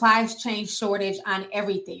there's a supply chain shortage on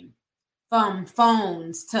everything from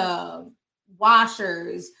phones to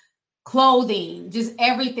washers, clothing, just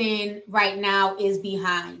everything right now is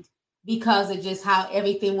behind because of just how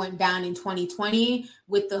everything went down in 2020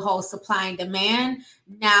 with the whole supply and demand.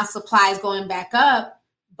 Now supply is going back up,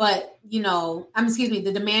 but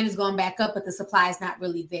the demand is going back up, but the supply is not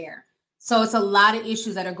really there. So it's a lot of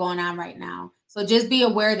issues that are going on right now. So just be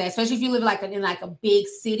aware of that, especially if you live in a big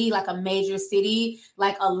city, like a major city,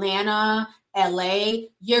 like Atlanta, LA,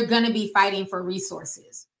 you're going to be fighting for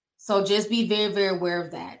resources. So just be very, very aware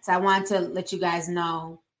of that. So I want to let you guys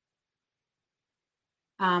know.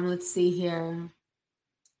 Let's see here.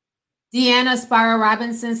 Deanna Sparrow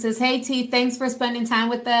Robinson says, hey, T, thanks for spending time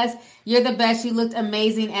with us. You're the best. You looked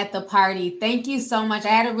amazing at the party. Thank you so much. I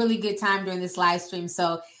had a really good time during this live stream.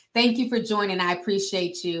 So thank you for joining. I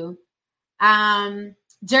appreciate you.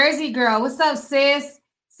 Jersey Girl, what's up, sis?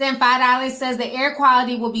 Send $5 says the air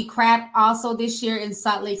quality will be crap also this year in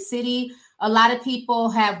Salt Lake City. A lot of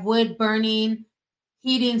people have wood burning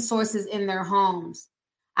heating sources in their homes.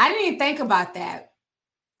 I didn't even think about that.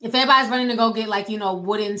 If everybody's running to go get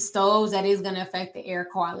wooden stoves, that is going to affect the air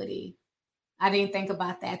quality. I didn't think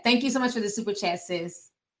about that. Thank you so much for the super chat, sis.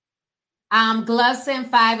 Glove sent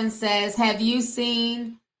 5 and says, have you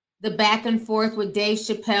seen the back and forth with Dave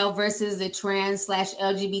Chappelle versus the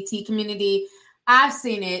trans/LGBT community? I've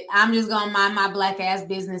seen it. I'm just going to mind my black ass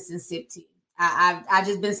business and sip tea. I've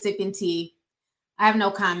just been sipping tea. I have no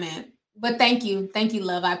comment, but thank you. Thank you,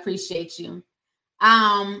 love. I appreciate you.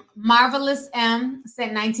 Marvelous M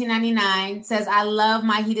sent $19.99 says, I love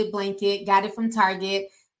my heated blanket. Got it from Target.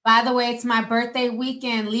 By the way, it's my birthday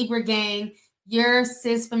weekend. Libra gang, your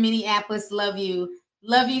sis from Minneapolis. Love you.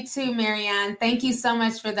 Love you too, Marianne. Thank you so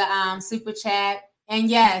much for the super chat.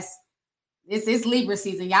 And yes, it's Libra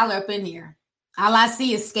season. Y'all are up in here. All I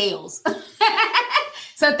see is scales.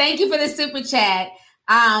 So thank you for the super chat.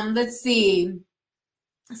 Let's see.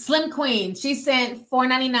 Slim Queen, she sent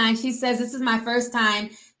 $4.99. She says, this is my first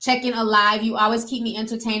time checking a live. You always keep me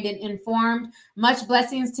entertained and informed. Much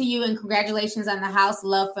blessings to you and congratulations on the house.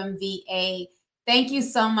 Love from VA. Thank you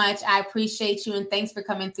so much. I appreciate you and thanks for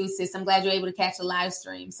coming through, sis. I'm glad you're able to catch a live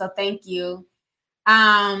stream. So thank you.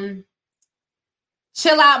 Chill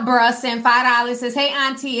Out Bruh sent $5. Says, hey,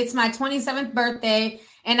 Auntie, it's my 27th birthday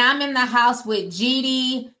and I'm in the house with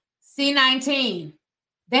GD C19.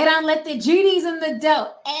 They don't let the GDs in the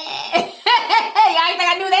dough. Y'all think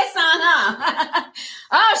I knew that song, huh?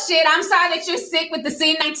 Oh, shit. I'm sorry that you're sick with the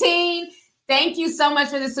C19. Thank you so much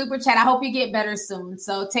for the super chat. I hope you get better soon.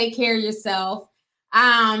 So take care of yourself.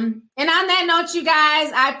 And on that note, you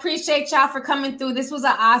guys, I appreciate y'all for coming through. This was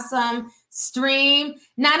an awesome stream.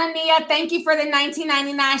 Nana Nia, thank you for the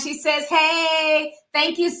 $19.99. She says, hey,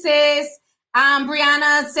 thank you, sis.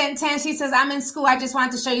 Brianna sent 10. She says, I'm in school. I just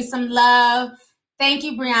wanted to show you some love. Thank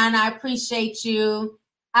you, Brianna. I appreciate you.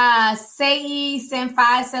 Sei sent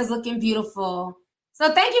 5 says, looking beautiful.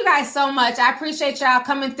 So thank you guys so much. I appreciate y'all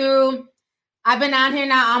coming through. I've been on here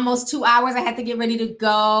now almost 2 hours. I had to get ready to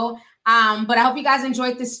go. But I hope you guys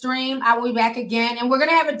enjoyed the stream. I will be back again. And we're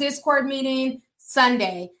going to have a Discord meeting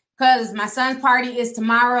Sunday because my son's party is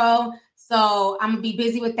tomorrow. So I'm going to be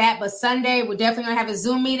busy with that. But Sunday, we're definitely going to have a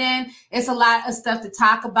Zoom meeting. It's a lot of stuff to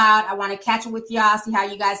talk about. I want to catch up with y'all, see how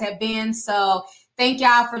you guys have been. So thank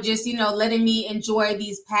y'all for just, letting me enjoy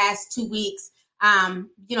these past 2 weeks,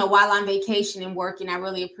 while I'm vacation and working. I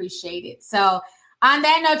really appreciate it. So on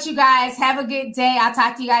that note, you guys, have a good day. I'll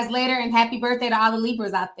talk to you guys later and happy birthday to all the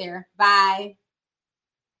Libras out there. Bye.